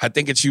 I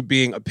think it's you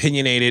being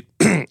opinionated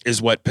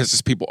is what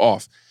pisses people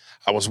off.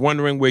 I was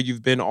wondering where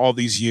you've been all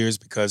these years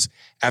because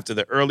after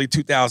the early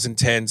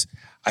 2010s,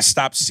 I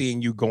stopped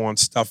seeing you go on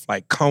stuff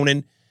like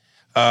Conan.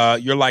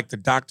 You're like the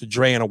Dr.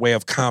 Dre in a way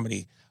of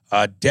comedy.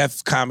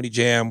 Def Comedy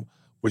Jam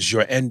was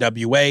your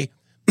NWA.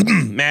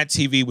 Mad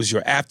TV was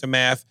your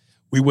Aftermath.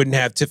 We wouldn't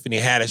have Tiffany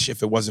Haddish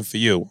if it wasn't for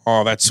you.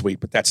 Oh, that's sweet,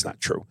 but that's not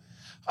true.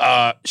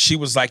 She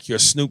was like your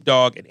Snoop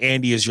Dogg, and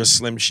Andy is your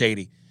Slim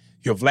Shady.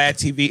 Your Vlad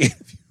TV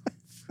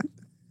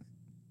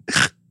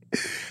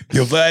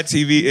Your Vlad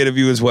TV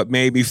interview is what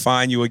made me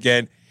find you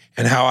again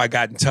and how I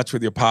got in touch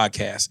with your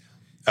podcast.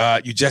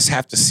 You just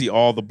have to see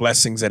all the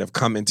blessings that have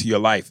come into your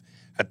life.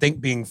 I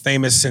think being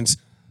famous since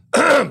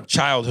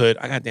childhood,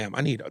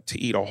 I need to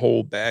eat a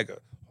whole bag of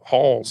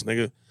Halls,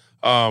 nigga.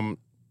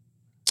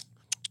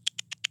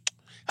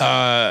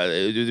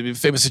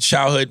 Famous in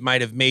childhood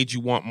might have made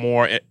you want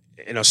more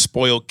in a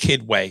spoiled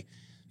kid way.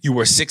 You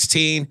were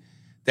 16.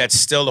 That's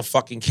still a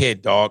fucking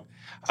kid, dog.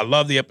 I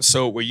love the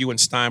episode where you and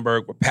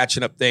Steinberg were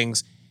patching up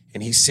things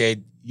and he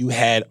said you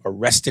had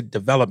arrested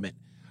development.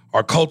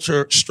 Our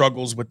culture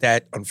struggles with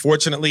that.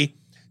 Unfortunately,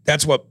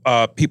 that's what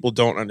people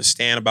don't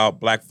understand about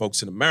black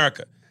folks in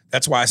America.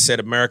 That's why I said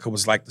America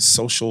was like the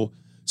Social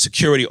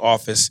Security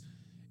office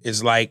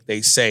is like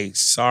they say,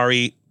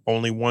 sorry,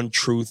 only one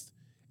truth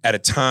at a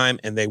time,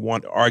 and they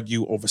want to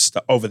argue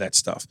over that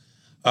stuff.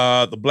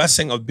 The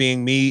blessing of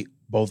being me,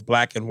 both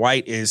black and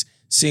white, is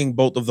seeing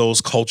both of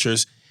those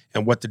cultures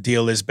and what the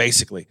deal is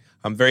basically.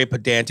 I'm very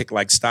pedantic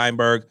like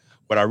Steinberg.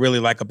 What I really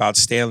like about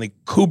Stanley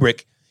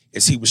Kubrick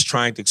is he was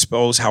trying to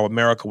expose how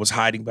America was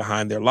hiding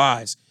behind their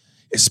lies,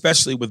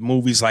 especially with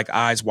movies like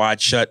Eyes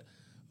Wide Shut,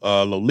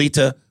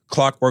 Lolita,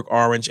 Clockwork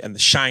Orange, and The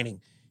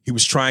Shining. He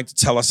was trying to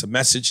tell us a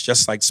message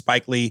just like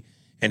Spike Lee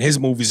and his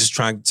movies is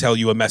trying to tell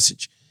you a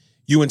message.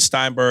 You and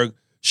Steinberg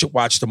should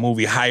watch the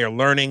movie Higher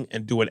Learning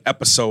and do an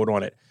episode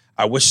on it.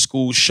 I wish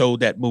schools showed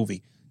that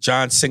movie.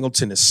 John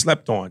Singleton is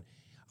slept on.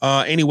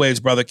 Anyways,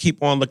 brother,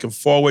 keep on looking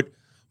forward.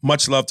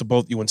 Much love to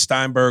both you and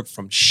Steinberg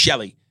from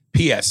Shelley.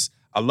 P.S.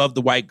 I love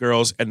the White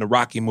Girls and the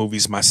Rocky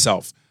movies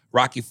myself.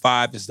 Rocky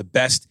 5 is the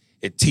best.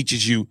 It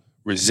teaches you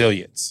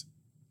resilience.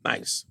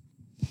 Nice.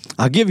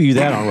 I'll give you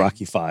that on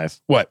Rocky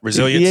 5. What,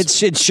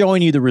 resilience? It's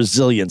showing you the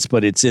resilience,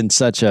 but it's in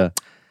such a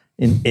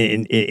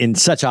in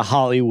such a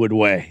Hollywood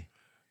way.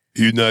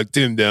 You knocked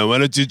him down. Why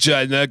don't you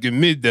try knocking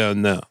me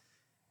down now?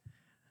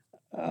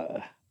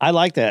 I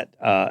like that.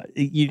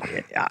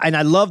 And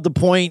I love the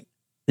point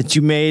that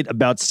you made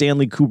about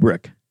Stanley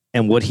Kubrick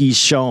and what he's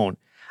shown.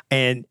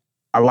 And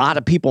a lot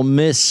of people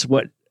miss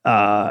what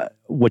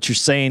you're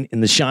saying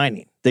in The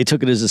Shining. They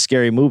took it as a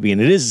scary movie, and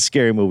it is a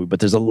scary movie,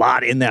 but there's a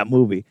lot in that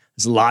movie.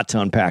 There's a lot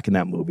to unpack in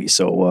that movie.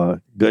 So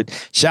good.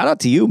 Shout out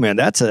to you, man.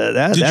 Did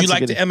you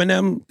like the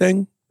Eminem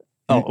thing?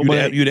 Oh,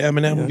 you the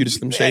Eminem? You the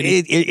Slim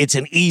Shady? It's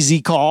an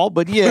easy call,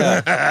 but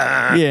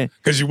yeah. Yeah.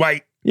 Because you're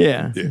white.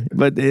 Yeah.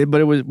 But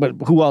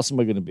who else am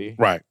I going to be?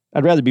 Right.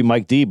 I'd rather be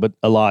Mike D, but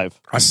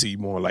alive. I see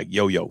more like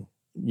Yo-Yo.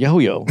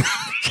 Yo-Yo.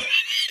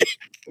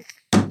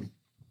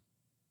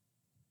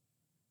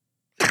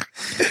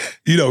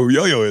 You know who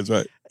Yo-Yo is,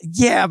 right?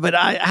 Yeah, but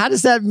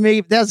how's that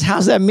me?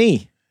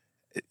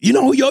 You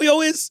know who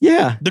Yo-Yo is?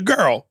 Yeah. The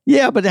girl.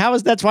 Yeah, but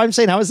that's why I'm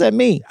saying, how is that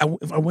me? I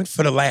went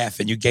for the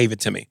laugh and you gave it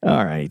to me.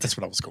 All right. That's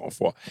what I was going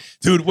for.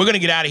 Dude, we're going to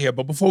get out of here.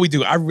 But before we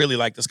do, I really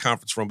like this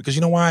conference room because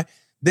you know why?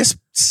 This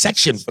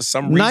section, for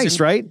some reason, Nice,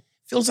 right?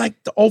 feels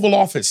like the Oval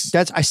Office.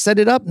 I set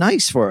it up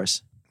nice for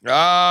us.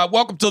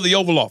 Welcome to the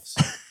Oval Office.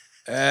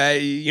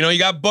 You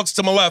got books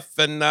to my left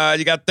and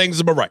you got things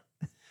to my right.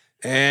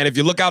 And if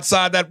you look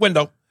outside that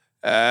window,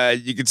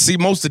 you can see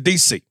most of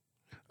D.C.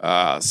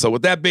 So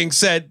with that being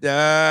said,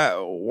 I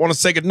want to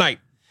say goodnight.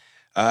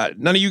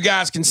 None of you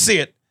guys can see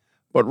it,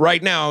 but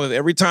right now,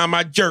 every time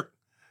I jerk,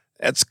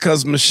 that's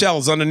because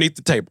Michelle's underneath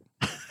the table.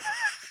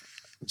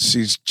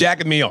 She's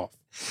jacking me off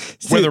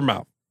with her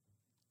mouth.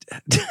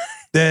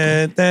 You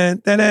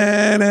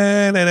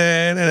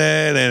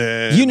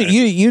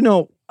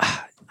know,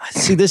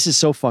 see, this is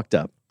so fucked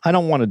up. I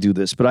don't want to do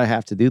this, but I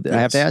have to do that.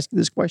 I have to ask you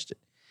this question.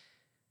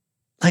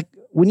 Like,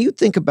 when you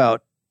think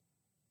about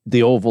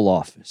the Oval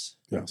Office,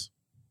 Yes.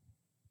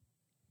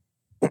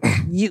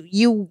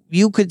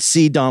 you could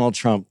see Donald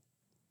Trump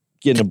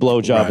getting a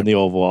blowjob Right. in the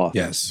Oval Office.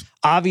 Yes.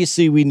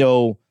 Obviously, we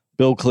know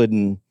Bill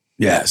Clinton.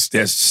 Yes.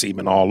 There's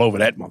semen all over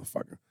that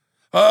motherfucker.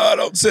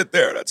 Don't sit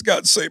there. That's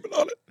got semen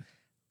on it.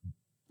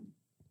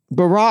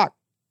 Barack,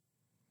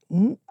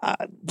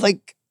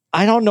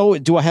 I don't know.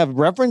 Do I have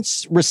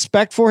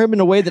respect for him in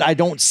a way that I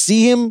don't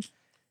see him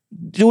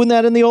doing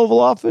that in the Oval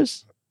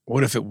Office?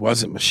 What if it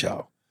wasn't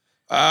Michelle?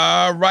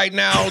 Right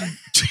now,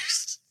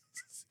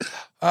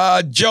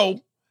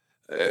 Joe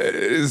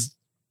is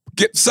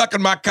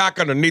sucking my cock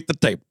underneath the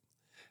table.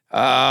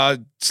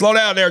 Slow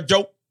down there,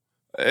 Joe.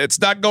 It's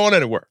not going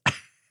anywhere.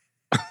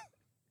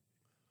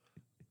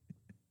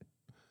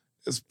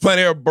 There's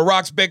plenty of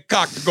Barack's big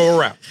cock to go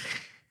around.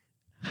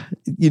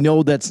 You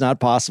know that's not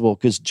possible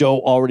because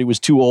Joe already was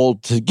too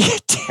old to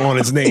get down. On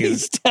his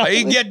knees.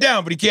 He can get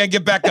down, but he can't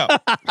get back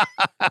up.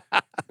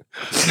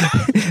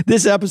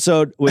 This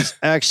episode was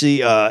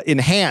actually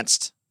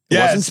enhanced. It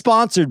Yes. wasn't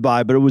sponsored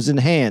by, but it was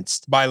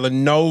enhanced. By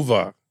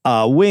Lenovo.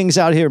 Wings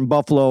out here in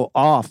Buffalo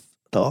off.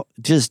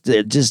 Just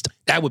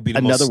That would be the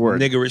Another most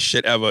word. niggerish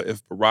shit ever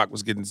if Barack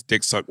was getting his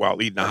dick sucked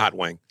while eating a hot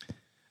wing.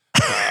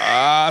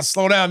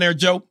 Slow down there,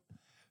 Joe.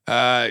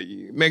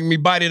 You make me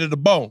bite into the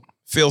bone.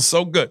 Feels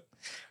so good.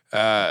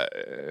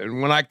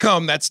 And when I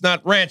come, that's not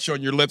ranch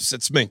on your lips,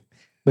 it's me.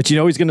 But you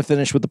know he's going to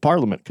finish with the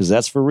Parliament because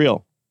that's for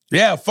real.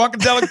 Yeah,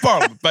 funkadelic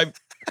Parliament, baby.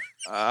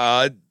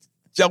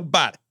 Joe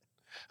Biden.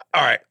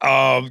 All right,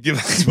 give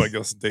us some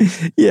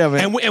dates. Yeah,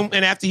 man.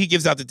 And after he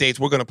gives out the dates,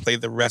 we're going to play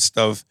the rest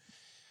of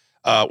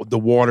The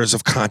Waters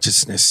of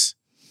Consciousness.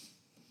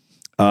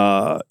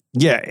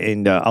 Yeah,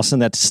 and I'll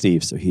send that to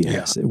Steve. So he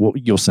has it. Well,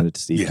 you'll send it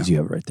to Steve because you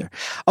have it right there.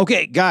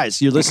 Okay,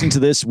 guys, you're listening to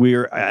this.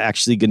 We're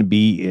actually going to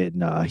be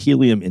in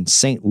Helium in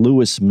St.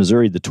 Louis,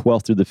 Missouri, the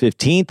 12th through the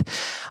 15th,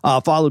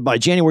 followed by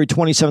January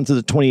 27th to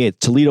the 28th,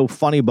 Toledo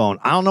Funny Bone.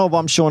 I don't know if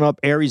I'm showing up.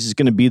 Aries is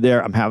going to be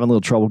there. I'm having a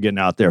little trouble getting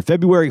out there.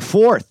 February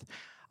 4th.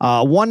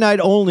 One night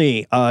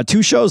only,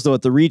 2 shows though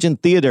at the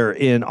Regent Theater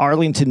in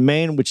Arlington,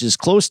 Maine, which is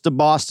close to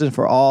Boston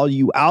for all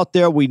you out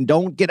there. We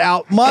don't get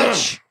out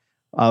much.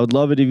 I would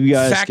love it if you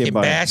guys came Fucking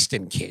by.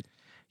 Baston, kid.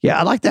 Yeah,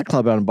 I like that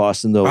club out in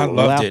Boston though. I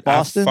loved Laugh it.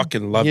 Boston. I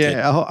fucking loved it.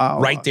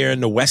 Right there in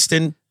the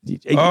Weston.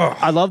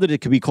 I love that it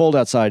could be cold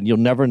outside and you'll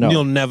never know.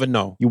 You'll never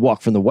know. You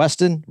walk from the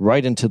Weston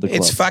right into the club.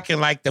 It's fucking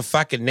like the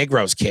fucking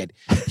Negroes, kid.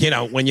 You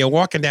know, when you're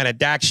walking down a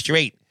dark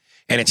street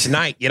and it's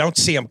night, you don't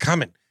see them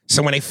coming.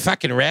 So when they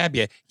fucking rab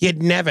you,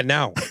 you'd never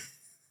know.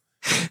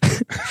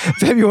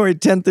 February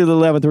 10th through the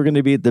 11th, we're going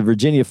to be at the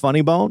Virginia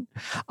Funny Bone.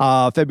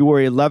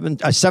 February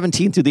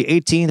 17th through the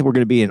 18th, we're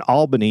going to be in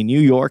Albany,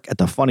 New York at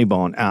the Funny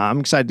Bone.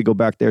 I'm excited to go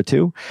back there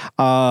too.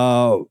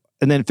 And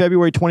then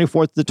February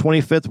 24th to the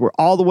 25th, we're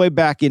all the way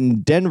back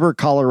in Denver,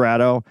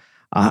 Colorado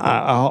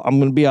I'm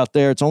going to be out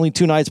there. It's only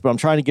 2 nights, but I'm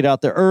trying to get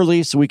out there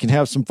early so we can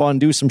have some fun,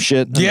 do some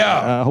shit.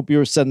 Yeah. I hope you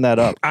were setting that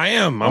up. I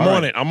am. I'm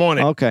on it. I'm on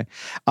it. Okay.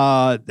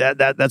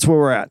 That's where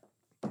we're at.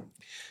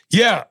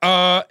 Yeah.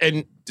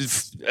 And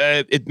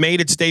it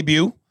made its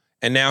debut,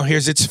 and now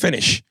here's its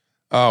finish.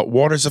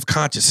 Waters of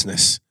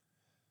Consciousness.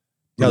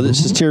 No,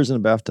 this is Tears in a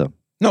Bathtub.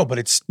 No, but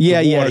it's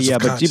But you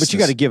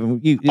got to give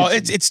them.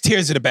 It's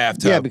Tears in the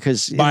Bathtub. Yeah,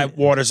 because by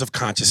Waters of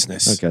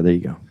Consciousness. Okay, there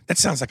you go. That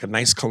sounds like a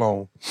nice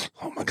cologne.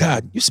 Oh my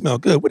God, you smell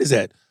good. What is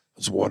that?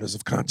 It's Waters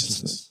of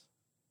Consciousness.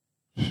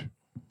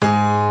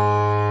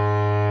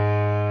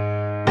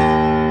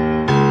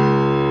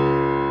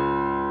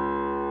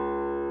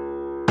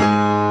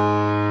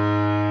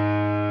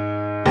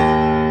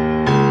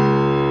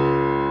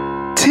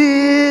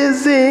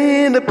 Tears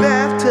in the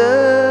bathtub,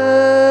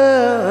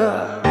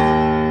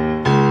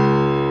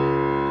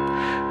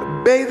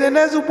 bathing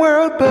as the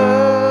world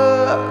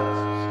burns.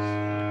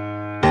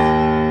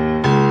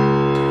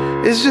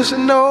 It's just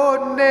an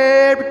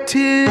ordinary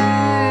Tuesday,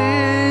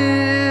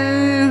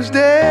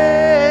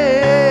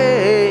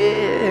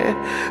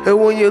 and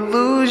when you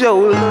lose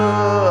your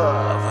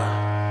love,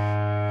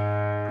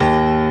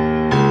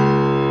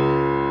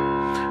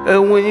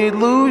 and when you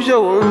lose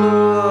your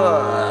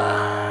love,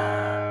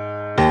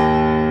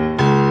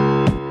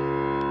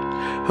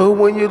 and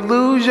when you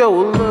lose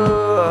your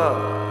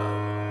love,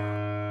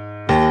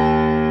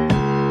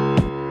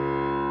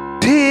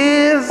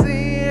 tears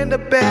in the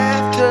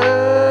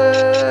bathtub.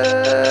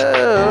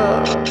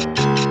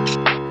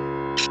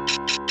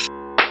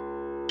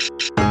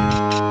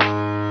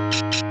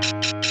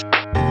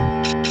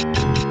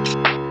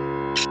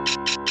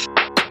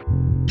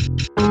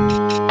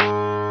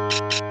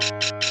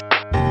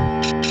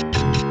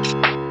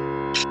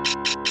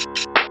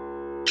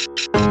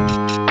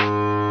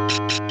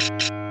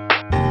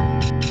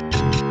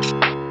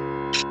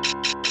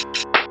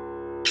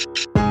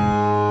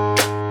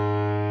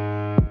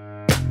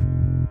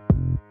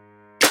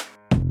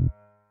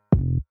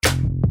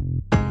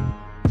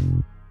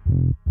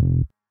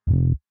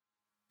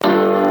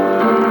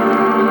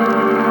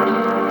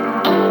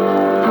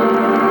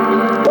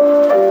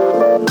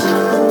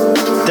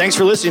 Thanks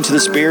for listening to the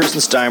Spears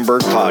and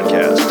Steinberg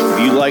podcast. If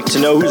you'd like to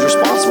know who's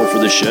responsible for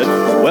this shit,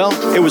 well,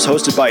 it was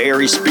hosted by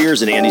Ari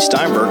Spears and Andy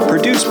Steinberg,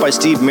 produced by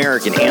Steve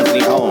Merrick and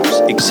Anthony Holmes,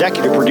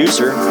 executive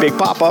producer Big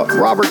Papa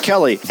Robert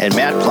Kelly, and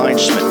Matt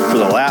Kleinschmidt for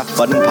the Laugh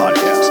Button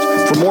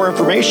podcast. For more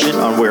information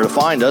on where to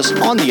find us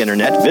on the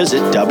internet,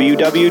 visit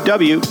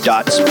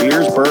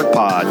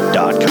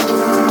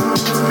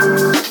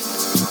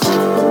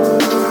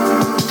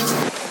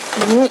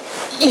www.spearsbergpod.com.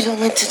 You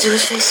don't like to do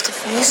it face to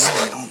face?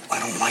 I don't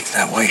like it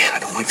that way. I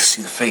don't like to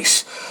see the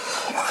face.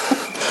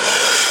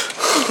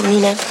 You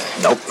mean it?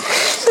 Nope.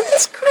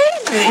 That's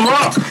crazy.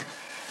 Look!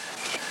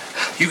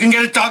 You can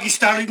get a doggy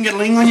style, you can get a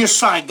ling on your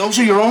side. Those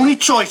are your only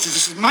choices.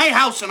 This is my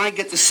house and I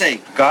get to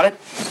say. Got it?